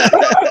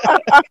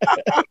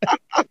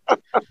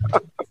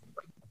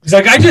 He's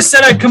like, I just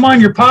said I'd come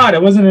on your pod. I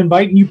wasn't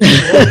inviting you.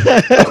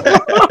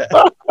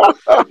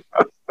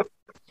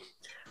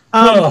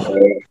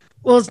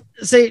 Well,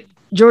 say,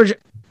 George,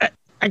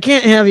 I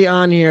can't have you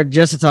on here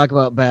just to talk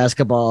about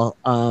basketball.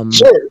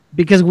 Sure.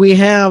 Because we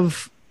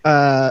have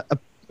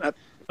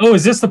Oh,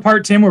 is this the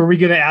part, Tim, where we're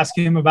going to ask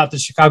him about the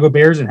Chicago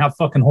Bears and how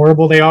fucking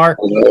horrible they are?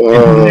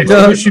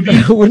 No,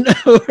 we're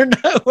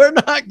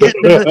not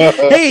getting to that.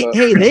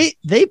 Hey,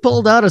 they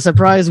pulled out a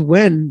surprise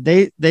win.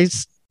 They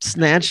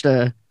snatched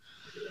a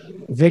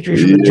victory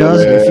from the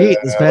jaws of defeat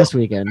this past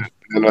weekend.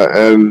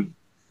 And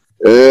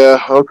yeah,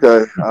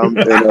 okay.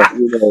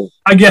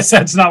 I guess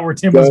that's not where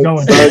Tim was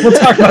going. We'll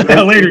talk about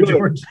that later,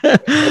 George.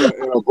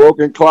 A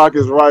broken clock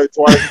is right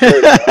twice.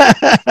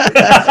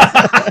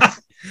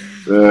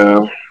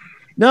 Yeah.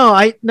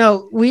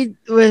 No, we've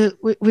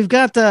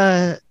got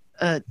a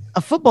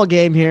football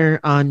game here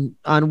on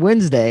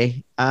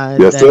Wednesday.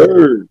 Yes,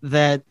 sir.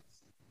 That,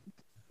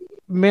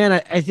 man,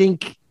 I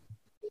think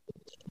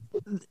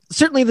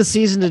certainly the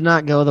season did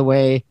not go the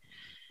way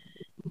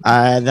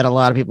that a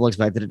lot of people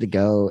expected it to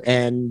go,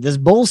 and this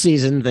bowl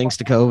season, thanks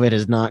to COVID,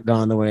 has not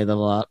gone the way that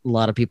a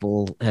lot of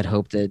people had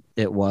hoped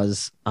it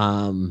was.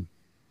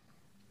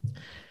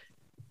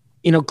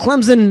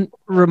 Clemson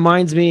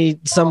reminds me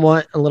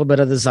somewhat a little bit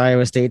of this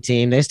Iowa State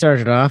team. They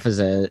started off as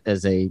a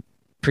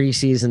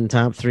preseason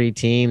top 3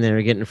 team. They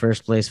were getting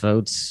first place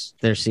votes.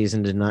 Their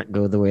season did not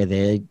go the way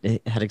they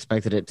had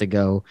expected it to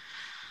go.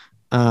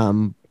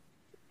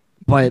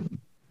 But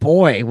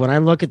boy, when I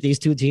look at these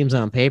two teams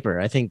on paper,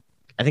 I think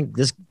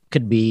this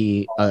could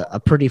be a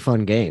pretty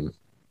fun game.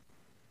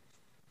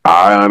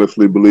 I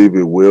honestly believe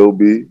it will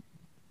be.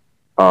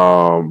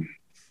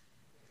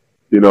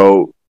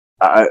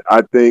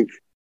 I think,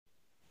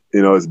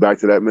 it's back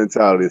to that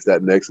mentality. It's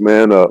that next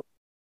man up.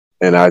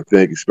 And I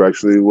think,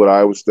 especially with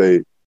Iowa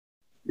State,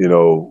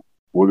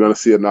 we're going to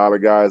see a lot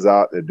of guys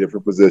out at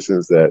different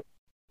positions that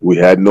we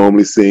hadn't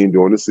normally seen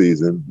during the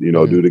season,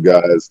 due to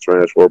guys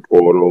transfer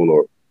portal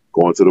or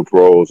going to the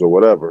pros or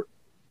whatever.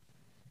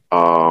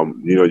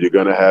 You're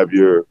going to have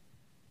your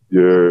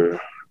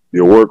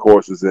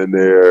workhorses in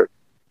there,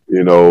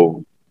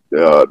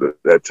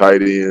 that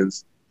tight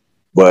ends.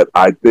 But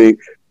I think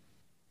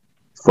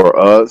for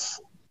us,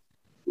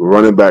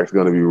 running back is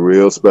going to be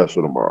real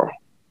special tomorrow.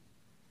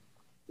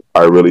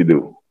 I really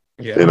do.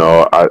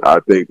 Yeah. I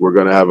think we're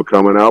going to have a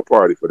coming out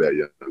party for that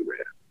young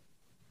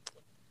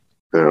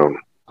man.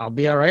 I'll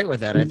be all right with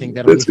that. I think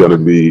that'll it's going to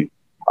be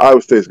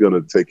Iowa State's going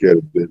to take care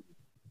of the business.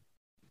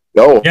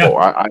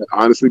 I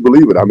honestly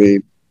believe it. I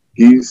mean,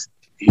 he's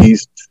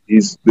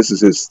this is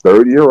his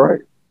third year,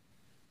 right?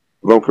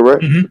 If I'm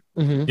correct.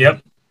 Mm-hmm. Mm-hmm.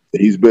 Yep.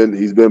 He's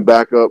been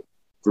back up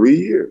 3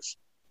 years.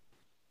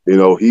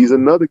 He's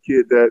another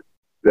kid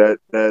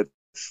that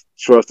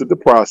trusted the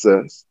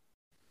process,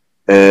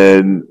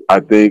 and I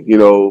think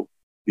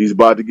he's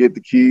about to get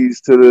the keys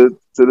to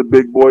the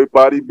big boy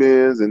body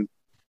bends, and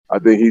I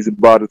think he's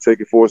about to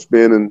take it for a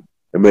spin and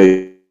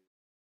maybe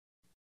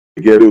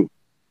get it.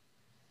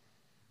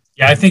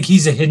 Yeah, I think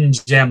he's a hidden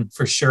gem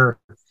for sure.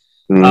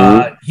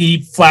 Mm-hmm.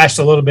 He flashed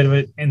a little bit of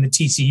it in the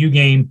TCU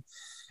game,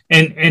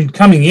 and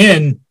coming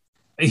in,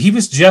 he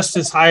was just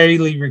as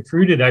highly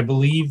recruited, I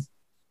believe,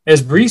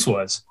 as Brees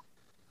was.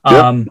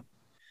 Yep.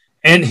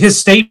 And his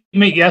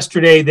statement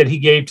yesterday that he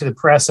gave to the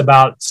press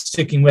about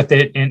sticking with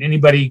it, and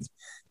anybody,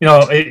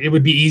 it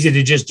would be easy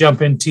to just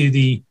jump into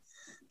the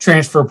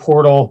transfer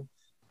portal.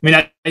 I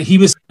mean, he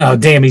was. Oh,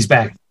 damn, he's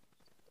back.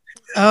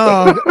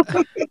 Oh,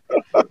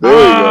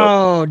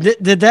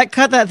 did that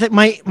cut that thing?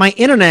 My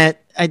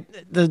internet,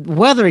 the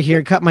weather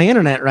here cut my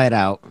internet right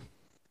out.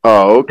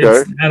 Oh,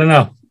 okay. I don't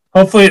know.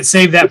 Hopefully, it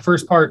saved that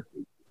first part.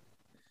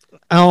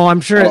 Oh,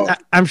 I'm sure.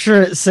 I'm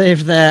sure it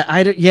saved that.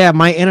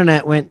 My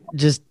internet went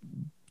just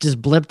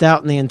blipped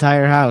out in the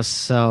entire house.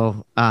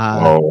 So,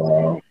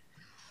 wow.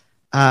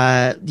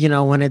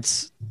 when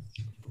it's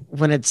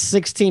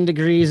 16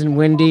 degrees and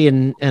windy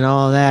and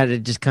all that,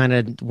 it just kind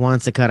of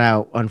wants to cut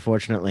out,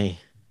 unfortunately.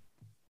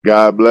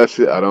 God bless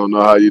you. I don't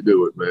know how you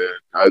do it, man.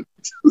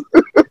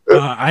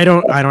 I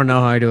don't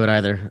know how I do it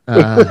either.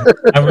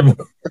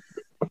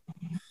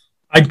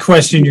 I'd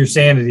question your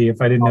sanity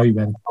if I didn't know you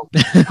better.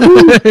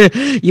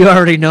 You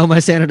already know my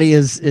sanity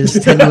is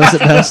tenuous at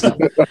best.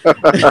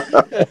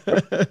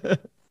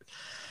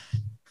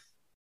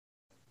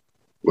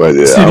 But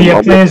yeah, so do you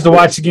have plans to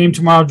watch the game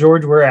tomorrow,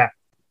 George? Where at?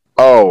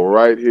 Oh,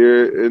 right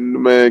here in the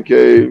man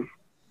cave.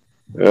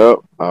 Yep,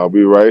 I'll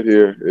be right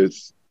here.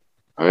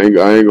 I ain't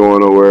going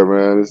nowhere,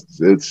 man.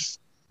 It's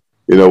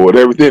with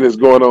everything that's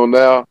going on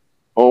now,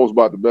 home's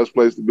about the best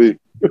place to be.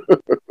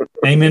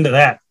 Amen to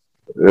that.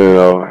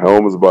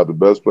 Home is about the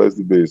best place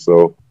to be.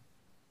 So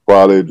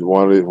probably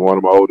one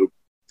of my older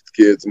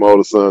kids, my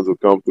older sons will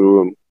come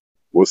through and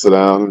we'll sit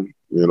down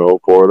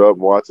and, pour it up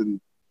and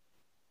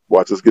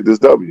watch us get this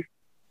W.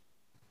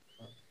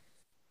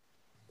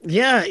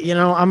 Yeah,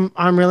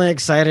 I'm really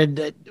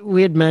excited.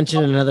 We had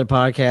mentioned in another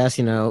podcast,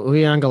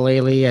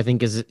 Uiagalelei, I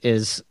think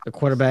is a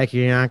quarterback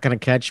you're not going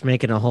to catch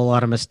making a whole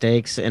lot of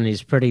mistakes, and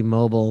he's pretty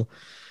mobile.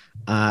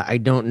 I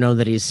don't know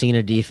that he's seen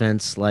a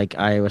defense like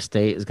Iowa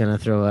State is going to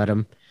throw at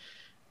him.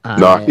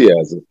 No, he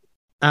hasn't.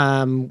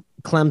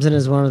 Clemson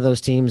is one of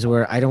those teams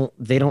where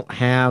they don't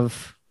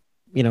have,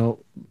 beyond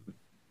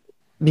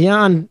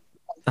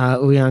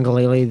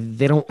Uiagalelei,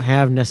 they don't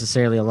have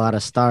necessarily a lot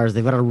of stars.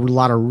 They've got a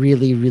lot of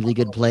really, really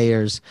good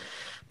players,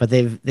 but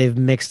they've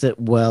mixed it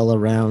well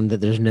around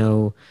that there's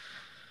no,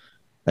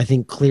 I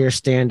think, clear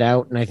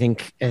standout, and I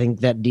think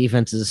that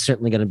defense is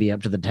certainly going to be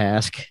up to the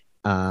task.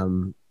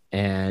 And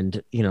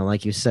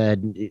like you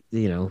said,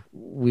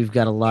 we've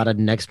got a lot of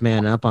next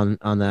man up on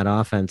that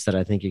offense that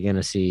I think you're going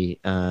to see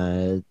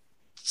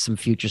some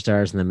future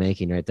stars in the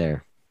making right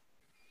there.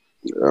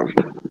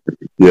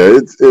 Yeah,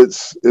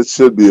 it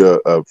should be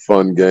a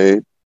fun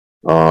game.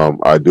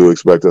 I do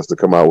expect us to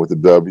come out with a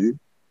W.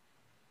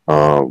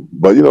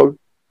 But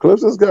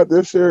Clemson's got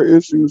their share of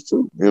issues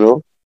too.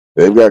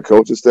 They've got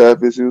coaching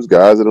staff issues,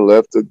 guys that have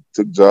left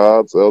took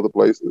jobs other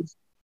places.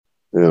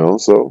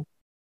 So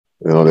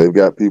they've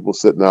got people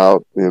sitting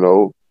out,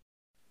 going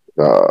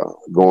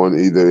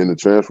either in the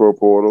transfer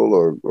portal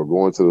or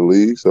going to the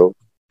league. So,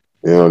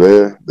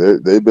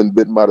 they've been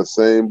bitten by the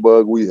same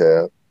bug we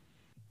have.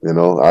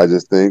 I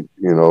just think,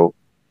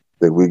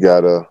 that we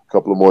got a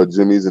couple of more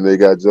Jimmies and they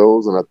got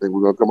Joes, and I think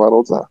we're going to come out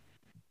on top.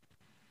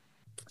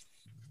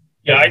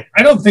 Yeah,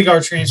 I don't think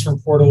our transfer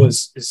portal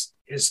is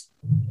as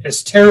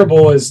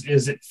terrible as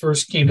it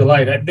first came to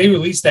light. They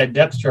released that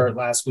depth chart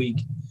last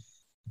week.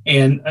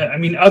 And,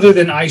 other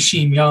than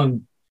Aisheem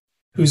Young,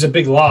 who's a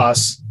big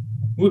loss,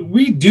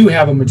 we do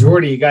have a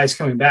majority of guys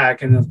coming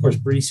back. And, of course,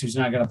 Brees, who's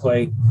not going to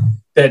play,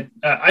 that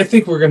I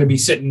think we're going to be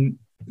sitting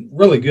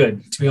really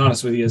good, to be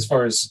honest with you, as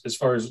far as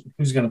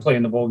who's going to play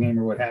in the bowl game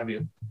or what have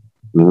you.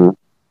 Mm-hmm.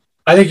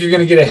 I think you're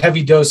going to get a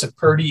heavy dose of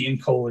Purdy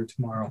and Kohler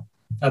tomorrow.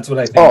 That's what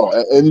I think. Oh,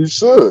 and you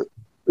should.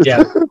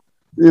 Yeah.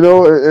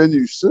 And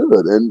you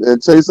should.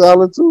 And Chase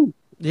Allen, too.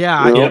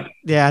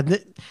 Yeah.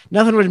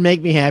 Nothing would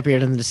make me happier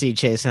than to see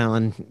Chase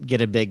Allen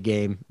get a big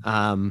game.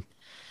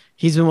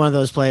 He's been one of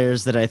those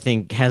players that I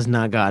think has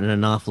not gotten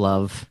enough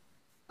love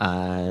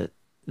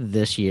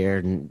this year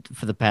and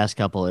for the past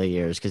couple of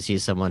years, because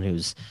he's someone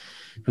who's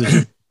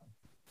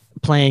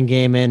playing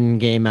game in,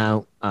 game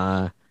out.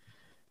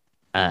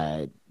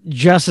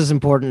 Just as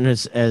important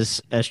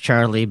as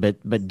Charlie,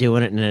 but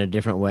doing it in a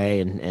different way.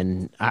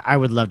 And I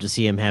would love to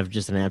see him have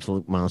just an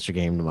absolute monster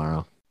game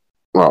tomorrow.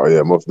 Oh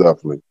yeah, most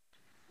definitely.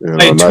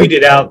 I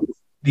tweeted out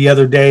the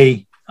other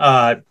day,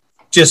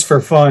 just for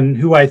fun,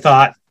 who I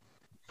thought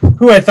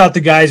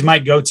the guys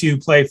might go to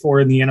play for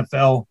in the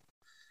NFL.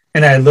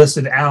 And I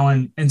listed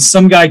Allen, and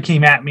some guy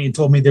came at me and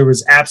told me there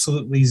was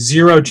absolutely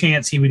zero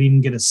chance he would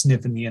even get a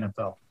sniff in the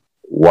NFL.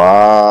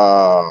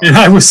 Wow. And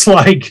I was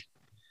like,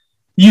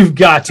 you've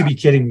got to be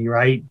kidding me,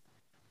 right?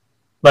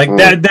 Like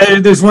that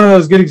there's one of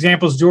those good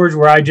examples, George,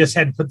 where I just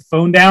had to put the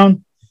phone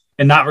down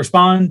and not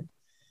respond.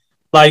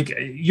 Like,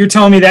 you're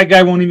telling me that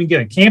guy won't even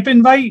get a camp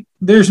invite?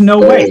 There's no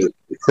way.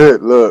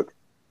 Look,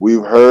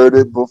 we've heard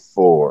it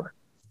before.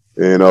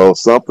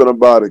 Something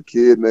about a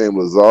kid named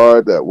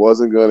Lazard that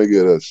wasn't going to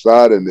get a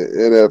shot in the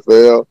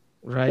NFL.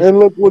 Right. And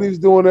look what he's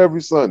doing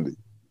every Sunday.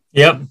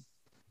 Yep.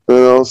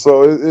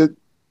 So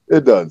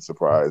it doesn't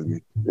surprise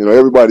me.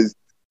 Everybody's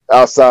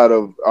outside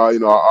of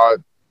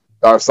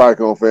our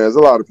Cyclone fans. A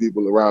lot of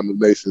people around the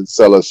nation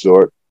sell us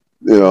short,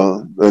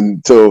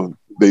 until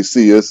they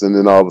see us, and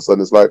then all of a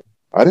sudden it's like,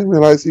 I didn't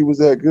realize he was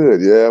that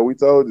good. Yeah, we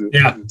told you.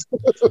 Yeah.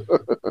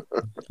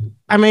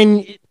 I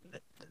mean,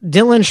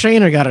 Dylan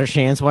Shaner got a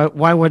chance.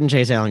 Why wouldn't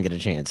Chase Allen get a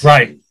chance?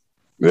 Right.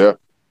 Yeah.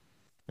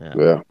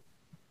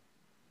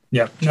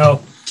 Yeah.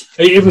 No,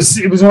 it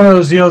was one of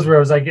those deals where I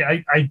was like,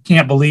 I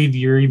can't believe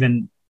you're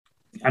even.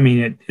 I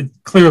mean, it's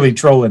clearly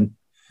trolling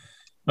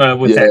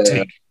with that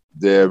take.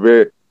 Yeah,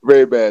 very,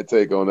 very bad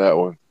take on that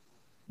one.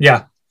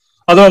 Yeah.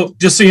 Although,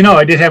 just so you know,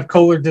 I did have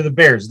Kohler to the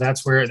Bears.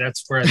 That's where I think.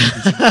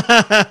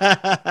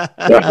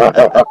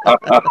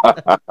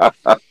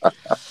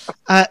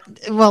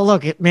 Well,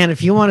 look, man,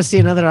 if you want to see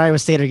another Iowa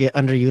Stater get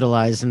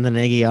underutilized in the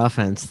Nagy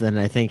offense, then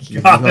I think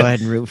you can go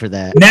ahead and root for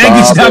that.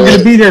 Nagy's not going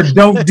to be there.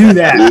 Don't do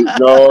that.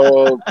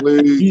 No,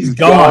 please. He's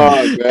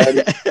gone.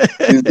 Man.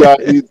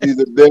 He's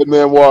a dead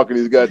man walking.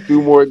 He's got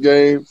 2 more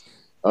games.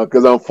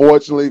 Because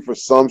unfortunately, for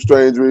some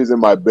strange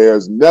reason, my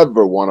Bears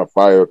never want to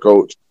fire a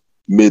coach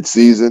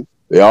mid-season.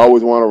 They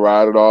always want to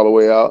ride it all the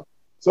way out.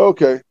 So,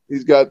 okay,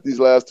 he's got these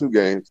last 2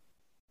 games.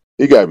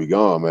 He got to be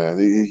gone, man.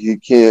 He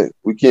can't.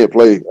 We can't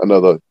play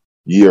another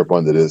year up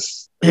under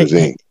this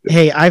regime.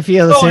 Hey, I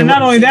feel the same. And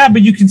not only that,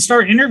 but you can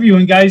start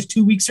interviewing guys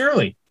 2 weeks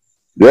early.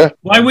 Yeah.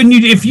 Why wouldn't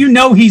you? If you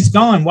know he's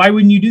gone, why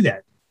wouldn't you do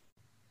that?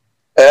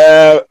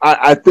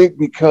 I think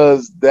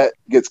because that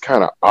gets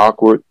kind of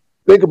awkward.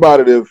 Think about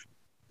it. If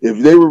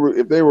they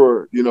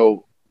were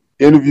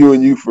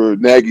interviewing you for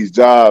Nagy's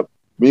job.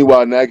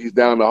 Meanwhile, Nagy's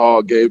down the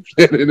hall game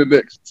plan in the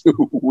next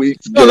 2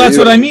 weeks. No, that's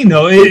what I mean,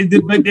 though.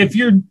 But if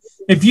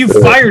you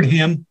fired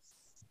him,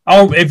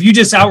 if you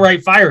just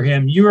outright fire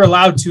him, you're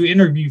allowed to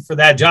interview for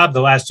that job the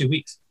last 2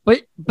 weeks.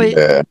 But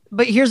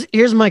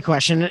here's my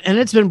question, and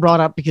it's been brought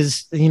up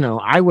because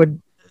I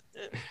would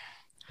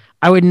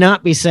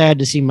not be sad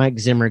to see Mike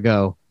Zimmer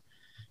go.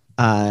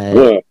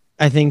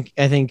 I think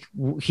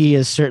he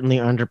is certainly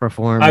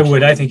underperformed. I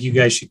would. I think you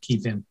guys should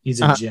keep him.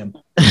 He's a gym.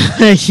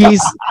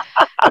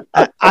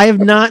 I have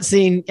not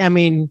seen. I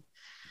mean,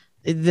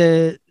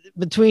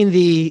 between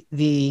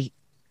the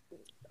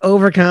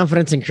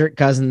overconfidence in Kirk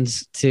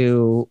Cousins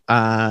to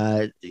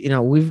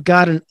we've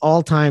got an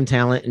all-time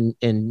talent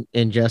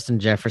in Justin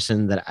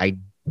Jefferson that I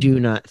do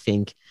not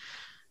think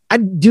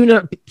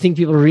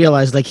people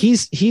realize. Like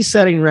he's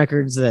setting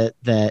records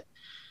that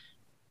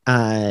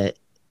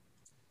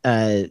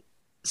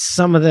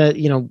some of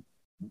the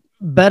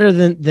better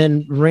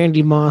than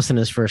Randy Moss in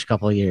his first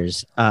couple of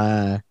years.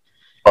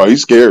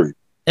 He's scary.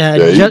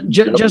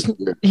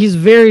 He's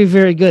very,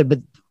 very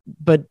good,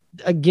 but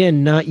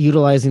again, not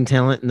utilizing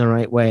talent in the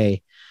right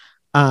way.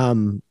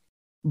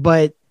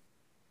 But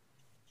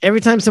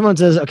every time someone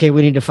says, "Okay,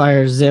 we need to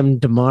fire Zim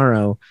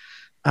tomorrow,"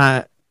 who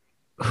are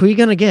you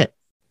gonna get?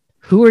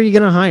 Who are you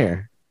gonna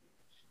hire?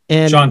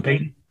 And Sean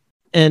Payton.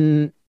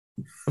 And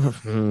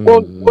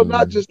well,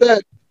 not just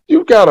that.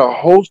 You've got a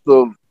host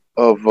of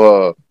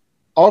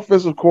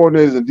offensive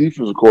coordinators and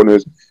defensive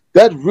coordinators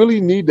that really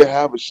need to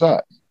have a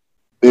shot.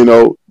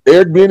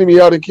 Eric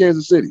Bieniemy out in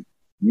Kansas City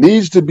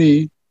needs to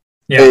be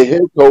a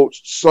head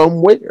coach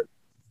somewhere.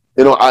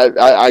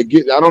 I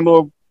don't know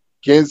if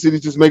Kansas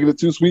City's just making it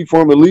too sweet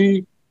for him to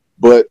leave,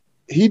 but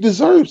he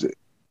deserves it.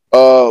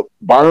 Byron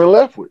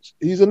Leftwich,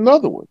 he's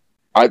another one.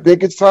 I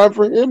think it's time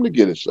for him to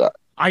get a shot.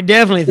 I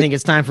definitely think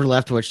it's time for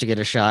Leftwich to get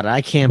a shot.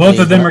 I can't. Both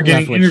of them are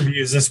getting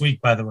interviews this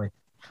week, by the way.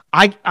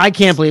 I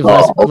can't believe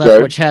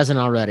Leftwich hasn't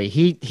already.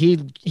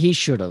 He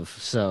should have.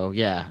 So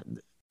yeah.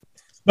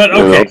 But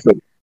okay.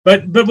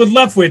 But with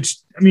Leftwich,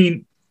 I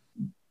mean,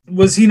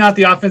 was he not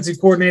the offensive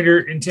coordinator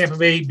in Tampa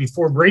Bay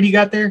before Brady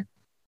got there?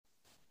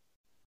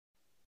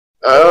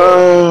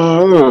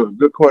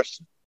 Good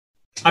question.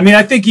 I mean,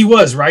 I think he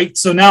was, right?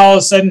 So now all of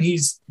a sudden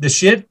he's the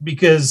shit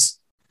because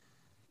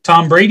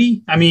Tom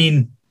Brady? I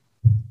mean,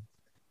 you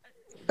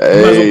might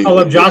as well call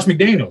up Josh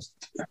McDaniels.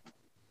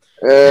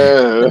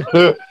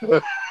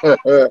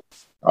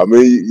 I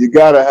mean, you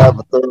got to have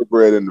a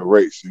thoroughbred in the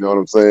race. You know what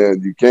I'm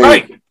saying? You can't.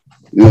 Right.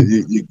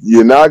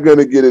 You're not going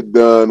to get it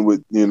done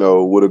with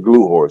a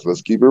glue horse.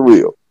 Let's keep it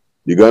real.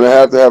 You're going to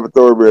have a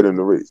thoroughbred in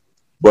the race.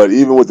 But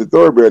even with the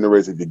thoroughbred in the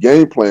race, if your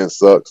game plan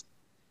sucks,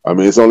 I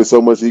mean, it's only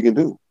so much he can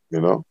do.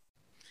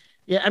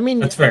 Yeah, I mean,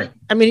 that's fair.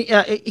 I mean,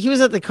 he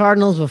was at the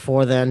Cardinals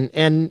before then,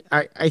 and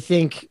I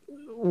think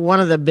one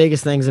of the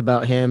biggest things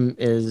about him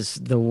is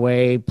the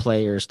way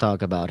players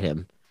talk about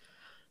him.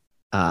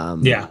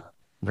 Yeah.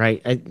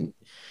 Right.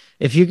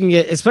 If you can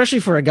get, especially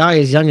for a guy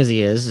as young as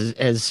he is,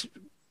 as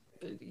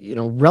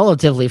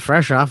relatively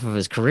fresh off of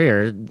his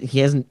career, he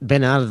hasn't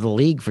been out of the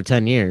league for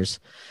 10 years.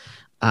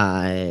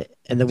 And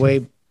the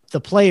way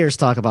the players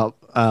talk about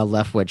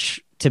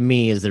Leftwich, to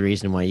me, is the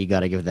reason why you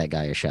got to give that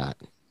guy a shot.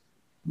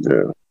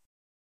 Yeah.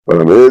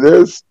 But I mean,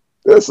 there's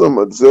some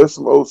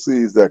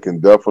OCs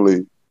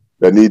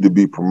that need to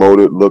be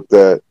promoted, looked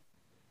at.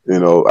 I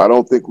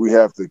don't think we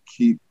have to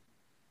keep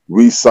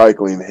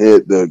recycling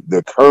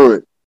the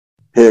current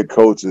head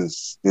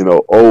coaches,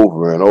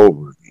 over and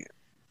over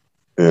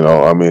again.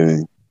 I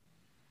mean,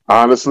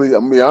 honestly,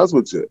 I'm gonna be honest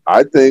with you.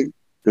 I think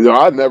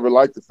I never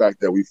liked the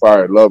fact that we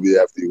fired Lovey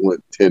after he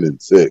went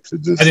 10-6.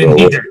 It just I didn't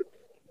either.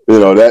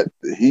 That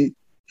he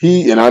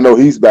and I know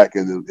he's back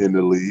in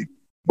the league,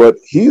 but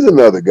he's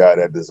another guy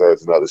that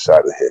deserves another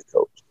shot at head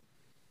coach.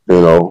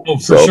 Oh,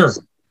 for sure.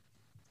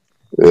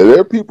 There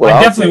are people.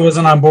 I definitely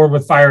wasn't on board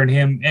with firing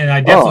him, and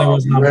I definitely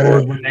wasn't on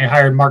board when they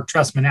hired Mark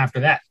Trestman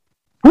after that.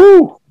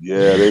 Whew.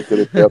 Yeah, they could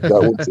have kept that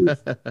one too.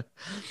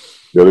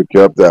 Could have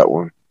kept that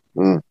one.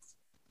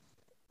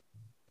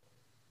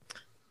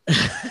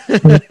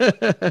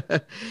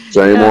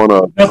 Shame on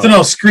us. Nothing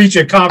else screech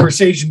a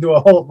conversation to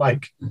a halt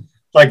like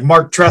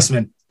Mark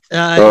Trestman.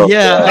 I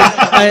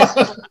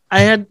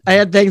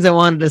had things I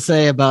wanted to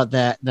say about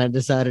that, and I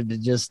decided to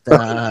just.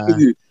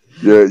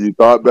 Yeah, you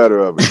thought better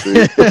of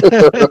it.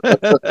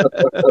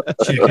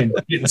 Chicken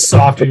getting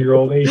soft in your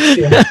old age.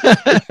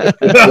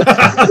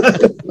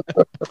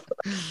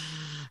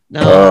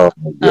 No,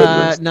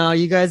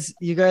 you guys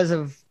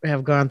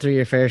have gone through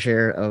your fair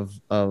share of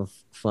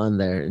fun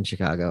there in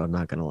Chicago. I'm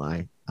not gonna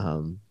lie.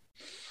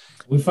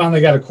 We finally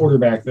got a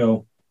quarterback,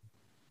 though.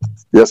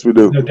 Yes, we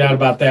do. No doubt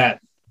about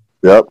that.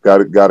 Yep,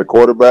 got a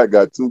quarterback.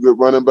 Got two good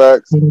running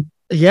backs.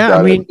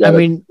 Yeah, Nick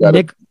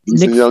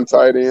young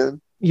tight end.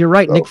 You're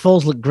right. Nick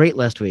Foles looked great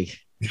last week.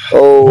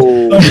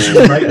 Oh, I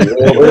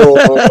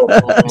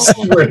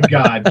swear to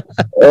God.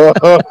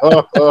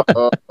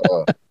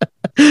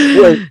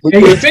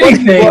 If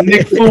anything,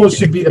 Nick Foles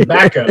should be the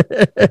backup.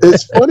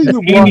 It's funny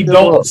you brought Andy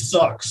Dalton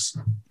sucks.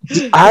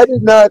 I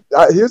did not.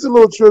 Here's a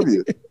little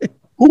trivia.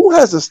 Who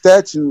has a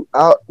statue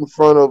out in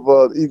front of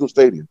Eagle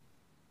Stadium?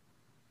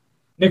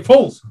 Nick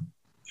Foles.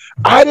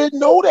 I didn't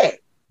know that.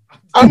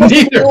 I must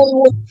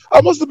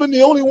have been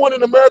the only one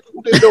in America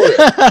who didn't know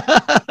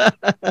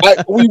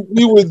that.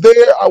 We were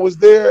there. I was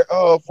there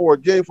for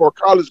a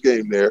college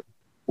game there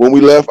when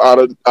we left out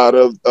of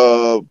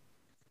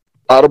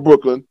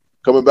Brooklyn,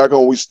 coming back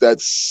home.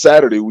 That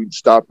Saturday we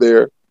stopped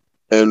there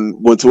and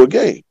went to a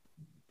game,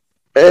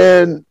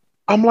 and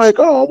I'm like,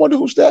 oh, I wonder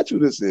whose statue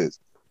this is.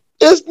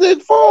 It's Nick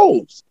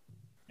Foles.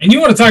 And you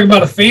want to talk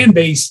about a fan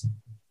base?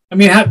 I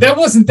mean, that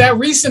wasn't that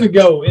recent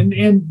ago,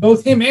 and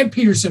both him and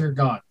Peterson are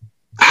gone.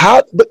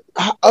 But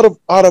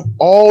out of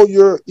all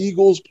your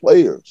Eagles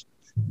players,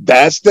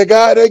 that's the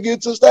guy that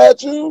gets a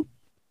statue?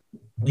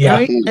 Yeah.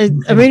 Right?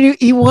 I mean,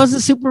 he was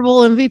a Super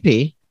Bowl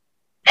MVP.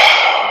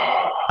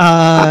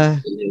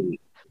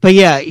 But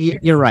yeah,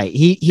 you're right.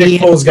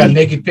 Nick Foles got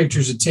naked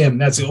pictures of Tim.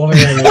 That's the only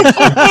one.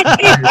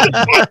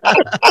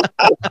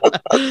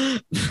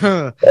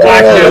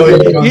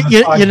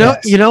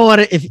 You know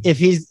what?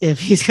 If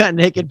he's got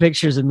naked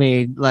pictures of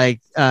me,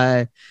 like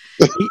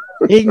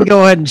he can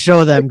go ahead and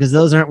show them because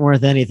those aren't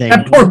worth anything.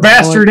 That poor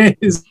bastard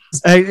is.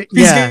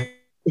 Yeah.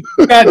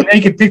 He's got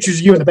naked pictures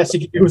of you, and the best he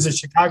could do was the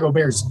Chicago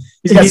Bears.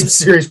 He's got some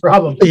serious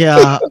problems.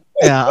 Yeah.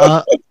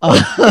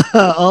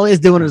 All he's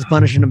doing is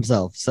punishing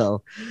himself.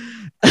 So.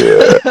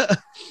 Yeah.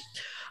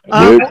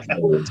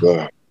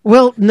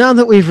 Well, now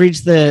that we've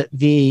reached the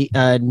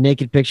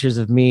naked pictures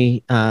of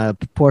me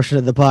portion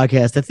of the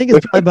podcast, I think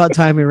it's probably about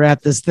time we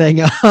wrap this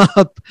thing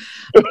up.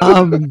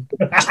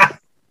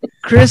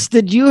 Chris,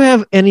 did you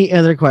have any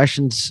other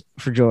questions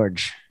for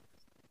George?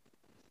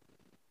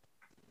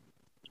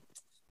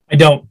 I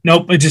don't.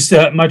 Nope. Just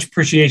much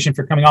appreciation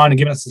for coming on and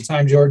giving us the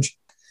time, George.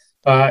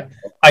 I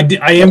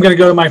am going to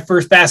go to my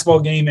first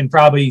basketball game in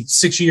probably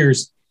 6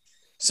 years.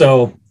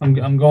 So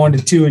I'm going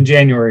to 2 in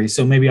January.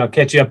 So maybe I'll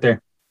catch you up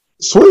there.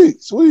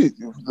 Sweet.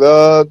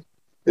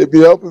 It'd be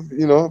helpful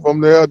if I'm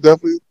there. I'll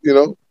definitely,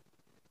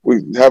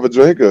 we have a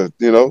drink or.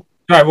 All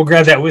right, we'll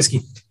grab that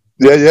whiskey.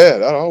 Yeah,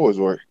 that'll always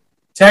work.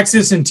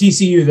 Texas and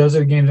TCU. Those are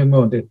the games I'm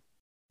going to.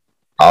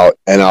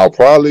 I'll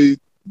probably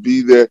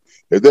be there.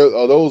 Are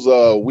those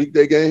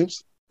weekday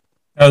games?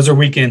 Those are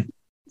weekend.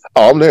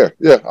 Oh, I'm there.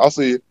 Yeah, I'll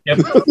see you. Yep.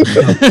 I'll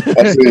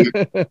see you.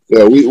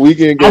 Yeah,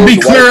 weekend games. I'll be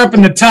clear up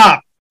in the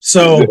top.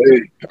 So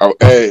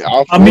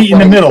I'll meet you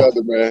in the middle.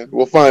 Other, man.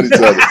 We'll find each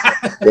other.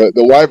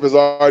 The wife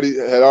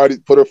had already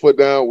put her foot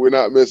down. We're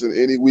not missing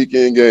any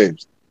weekend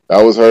games.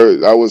 That was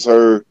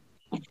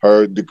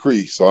her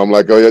decree. So I'm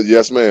like, oh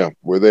yes, ma'am.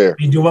 We're there.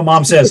 You do what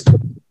mom says.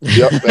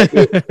 Yep, that's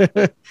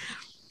it.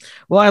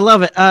 Well, I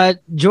love it.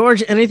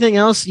 George, anything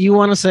else you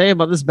want to say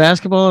about this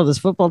basketball or this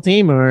football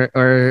team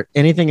or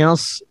anything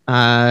else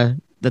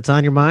that's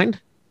on your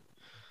mind?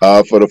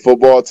 For the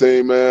football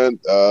team, man,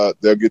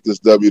 they'll get this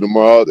W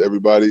tomorrow.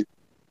 Everybody,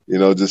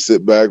 just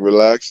sit back,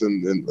 relax,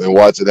 and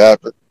watch it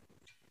happen.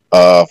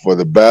 For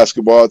the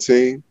basketball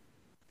team,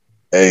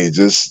 hey,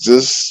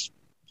 just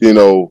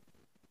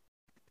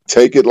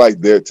take it like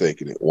they're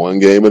taking it, one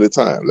game at a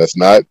time. Let's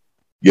not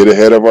get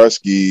ahead of our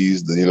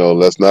skis.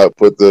 Let's not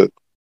put the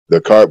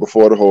cart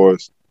before the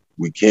horse.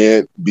 We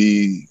can't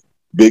be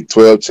Big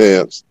 12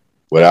 champs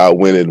without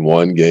winning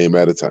one game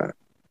at a time.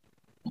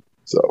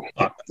 So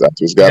that's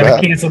what's got to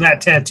happen. Cancel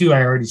that tattoo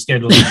I already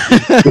scheduled.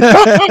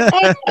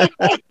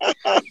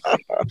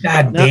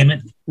 God damn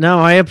it! No,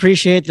 I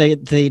appreciate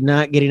the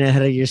not getting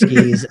ahead of your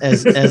skis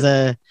as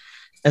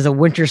a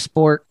winter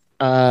sport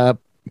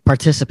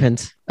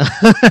participant.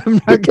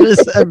 I'm not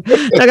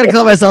gonna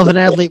call myself an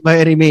athlete by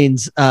any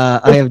means.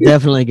 I have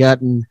definitely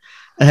gotten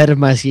ahead of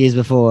my skis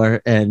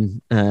before,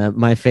 and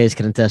my face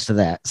can attest to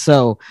that.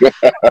 So,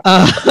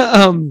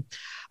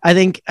 I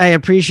think I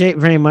appreciate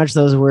very much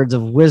those words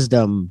of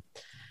wisdom.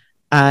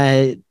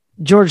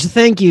 George,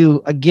 thank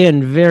you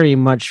again very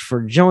much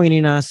for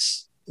joining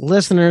us.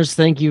 Listeners,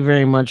 thank you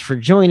very much for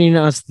joining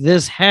us.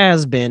 This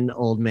has been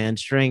Old Man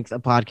Strength, a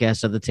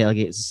podcast of the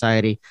Tailgate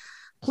Society.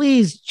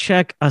 Please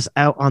check us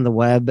out on the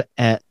web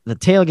at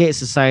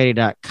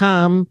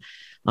thetailgatesociety.com,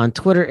 on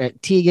Twitter at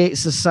Tgate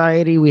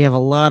Society. We have a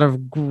lot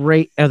of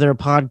great other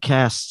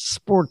podcasts,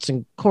 Sports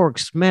and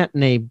Corks,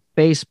 Matinee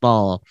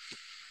Baseball,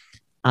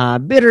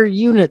 Bitter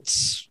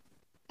Units,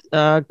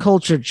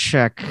 Culture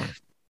Check,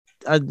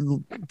 a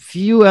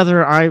few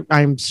other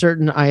I'm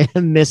certain I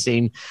am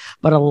missing,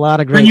 but a lot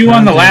of great. Were you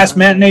on the last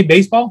Matinee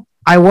Baseball?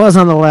 I was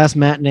on the last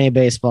Matinee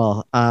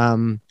Baseball.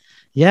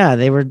 Yeah,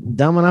 they were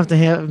dumb enough to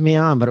have me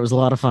on, but it was a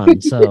lot of fun.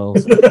 So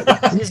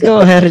please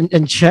go ahead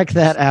and check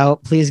that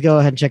out. Please go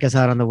ahead and check us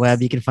out on the web.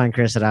 You can find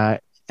Chris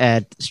at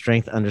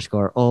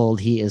strength_old.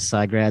 He is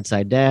Sidegrad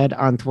Side Dad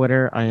on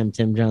Twitter. I am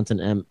Tim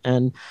Johnson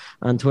MN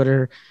on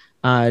Twitter.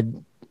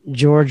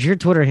 George, your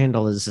Twitter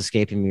handle is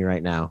escaping me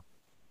right now.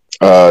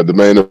 The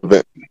main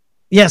event.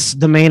 Yes,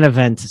 the main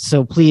event.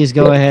 So please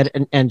go ahead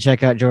and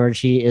check out George.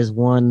 He is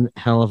one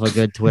hell of a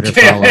good Twitter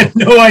follow. I had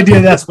no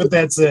idea that's what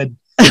that said.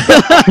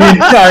 The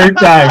entire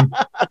time.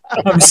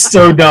 I'm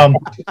so dumb.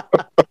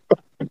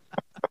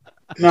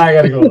 Now I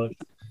gotta go look.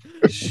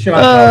 Shut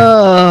up.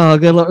 Oh,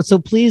 good Lord. So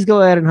please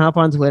go ahead and hop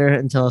on Twitter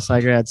and tell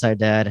Sidegrad Side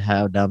Dad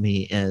how dumb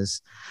he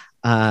is.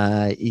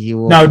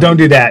 Don't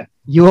do that.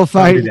 You will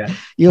find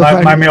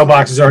my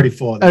mailbox is already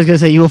full. I was gonna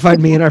say you will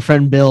find me and our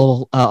friend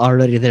Bill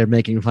already there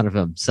making fun of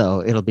him,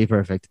 so it'll be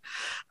perfect.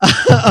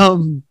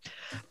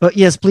 But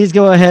yes, please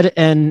go ahead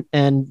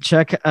and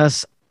check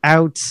us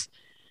out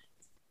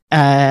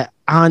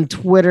on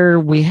Twitter.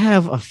 We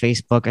have a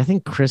Facebook. I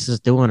think Chris is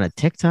doing a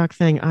TikTok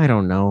thing. I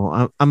don't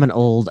know. I'm an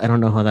old. I don't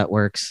know how that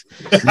works.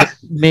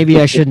 Maybe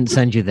I shouldn't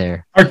send you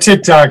there. Our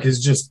TikTok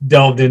is just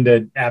delved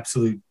into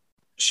absolute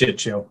shit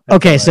show. That's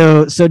okay,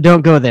 so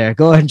don't go there.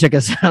 Go ahead and check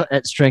us out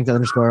at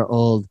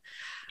strength_old.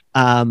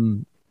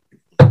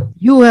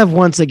 You have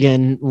once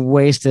again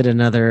wasted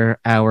another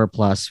hour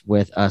plus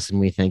with us, and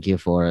we thank you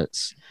for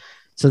it.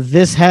 So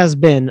this has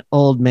been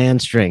Old Man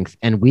Strength,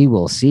 and we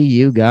will see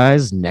you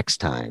guys next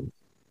time.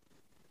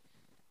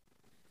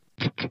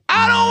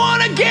 I don't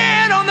want to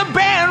get on the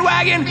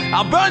bandwagon.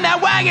 I'll burn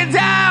that wagon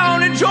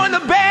down and join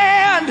the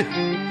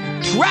band.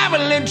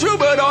 Traveling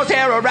troubadours,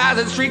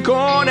 terrorizing street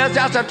corners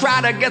just to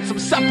try to get some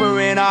supper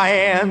in our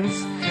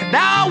hands.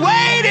 Now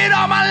I waited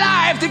all my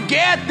life to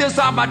get this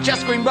off my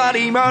chest, scream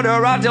bloody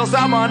murder until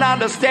someone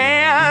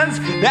understands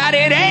that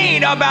it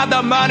ain't about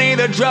the money,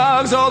 the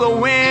drugs, or the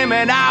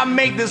women. I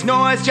make this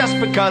noise just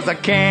because I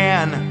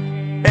can.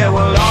 And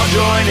we'll all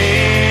join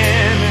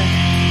in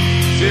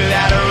to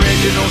that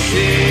original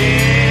sin.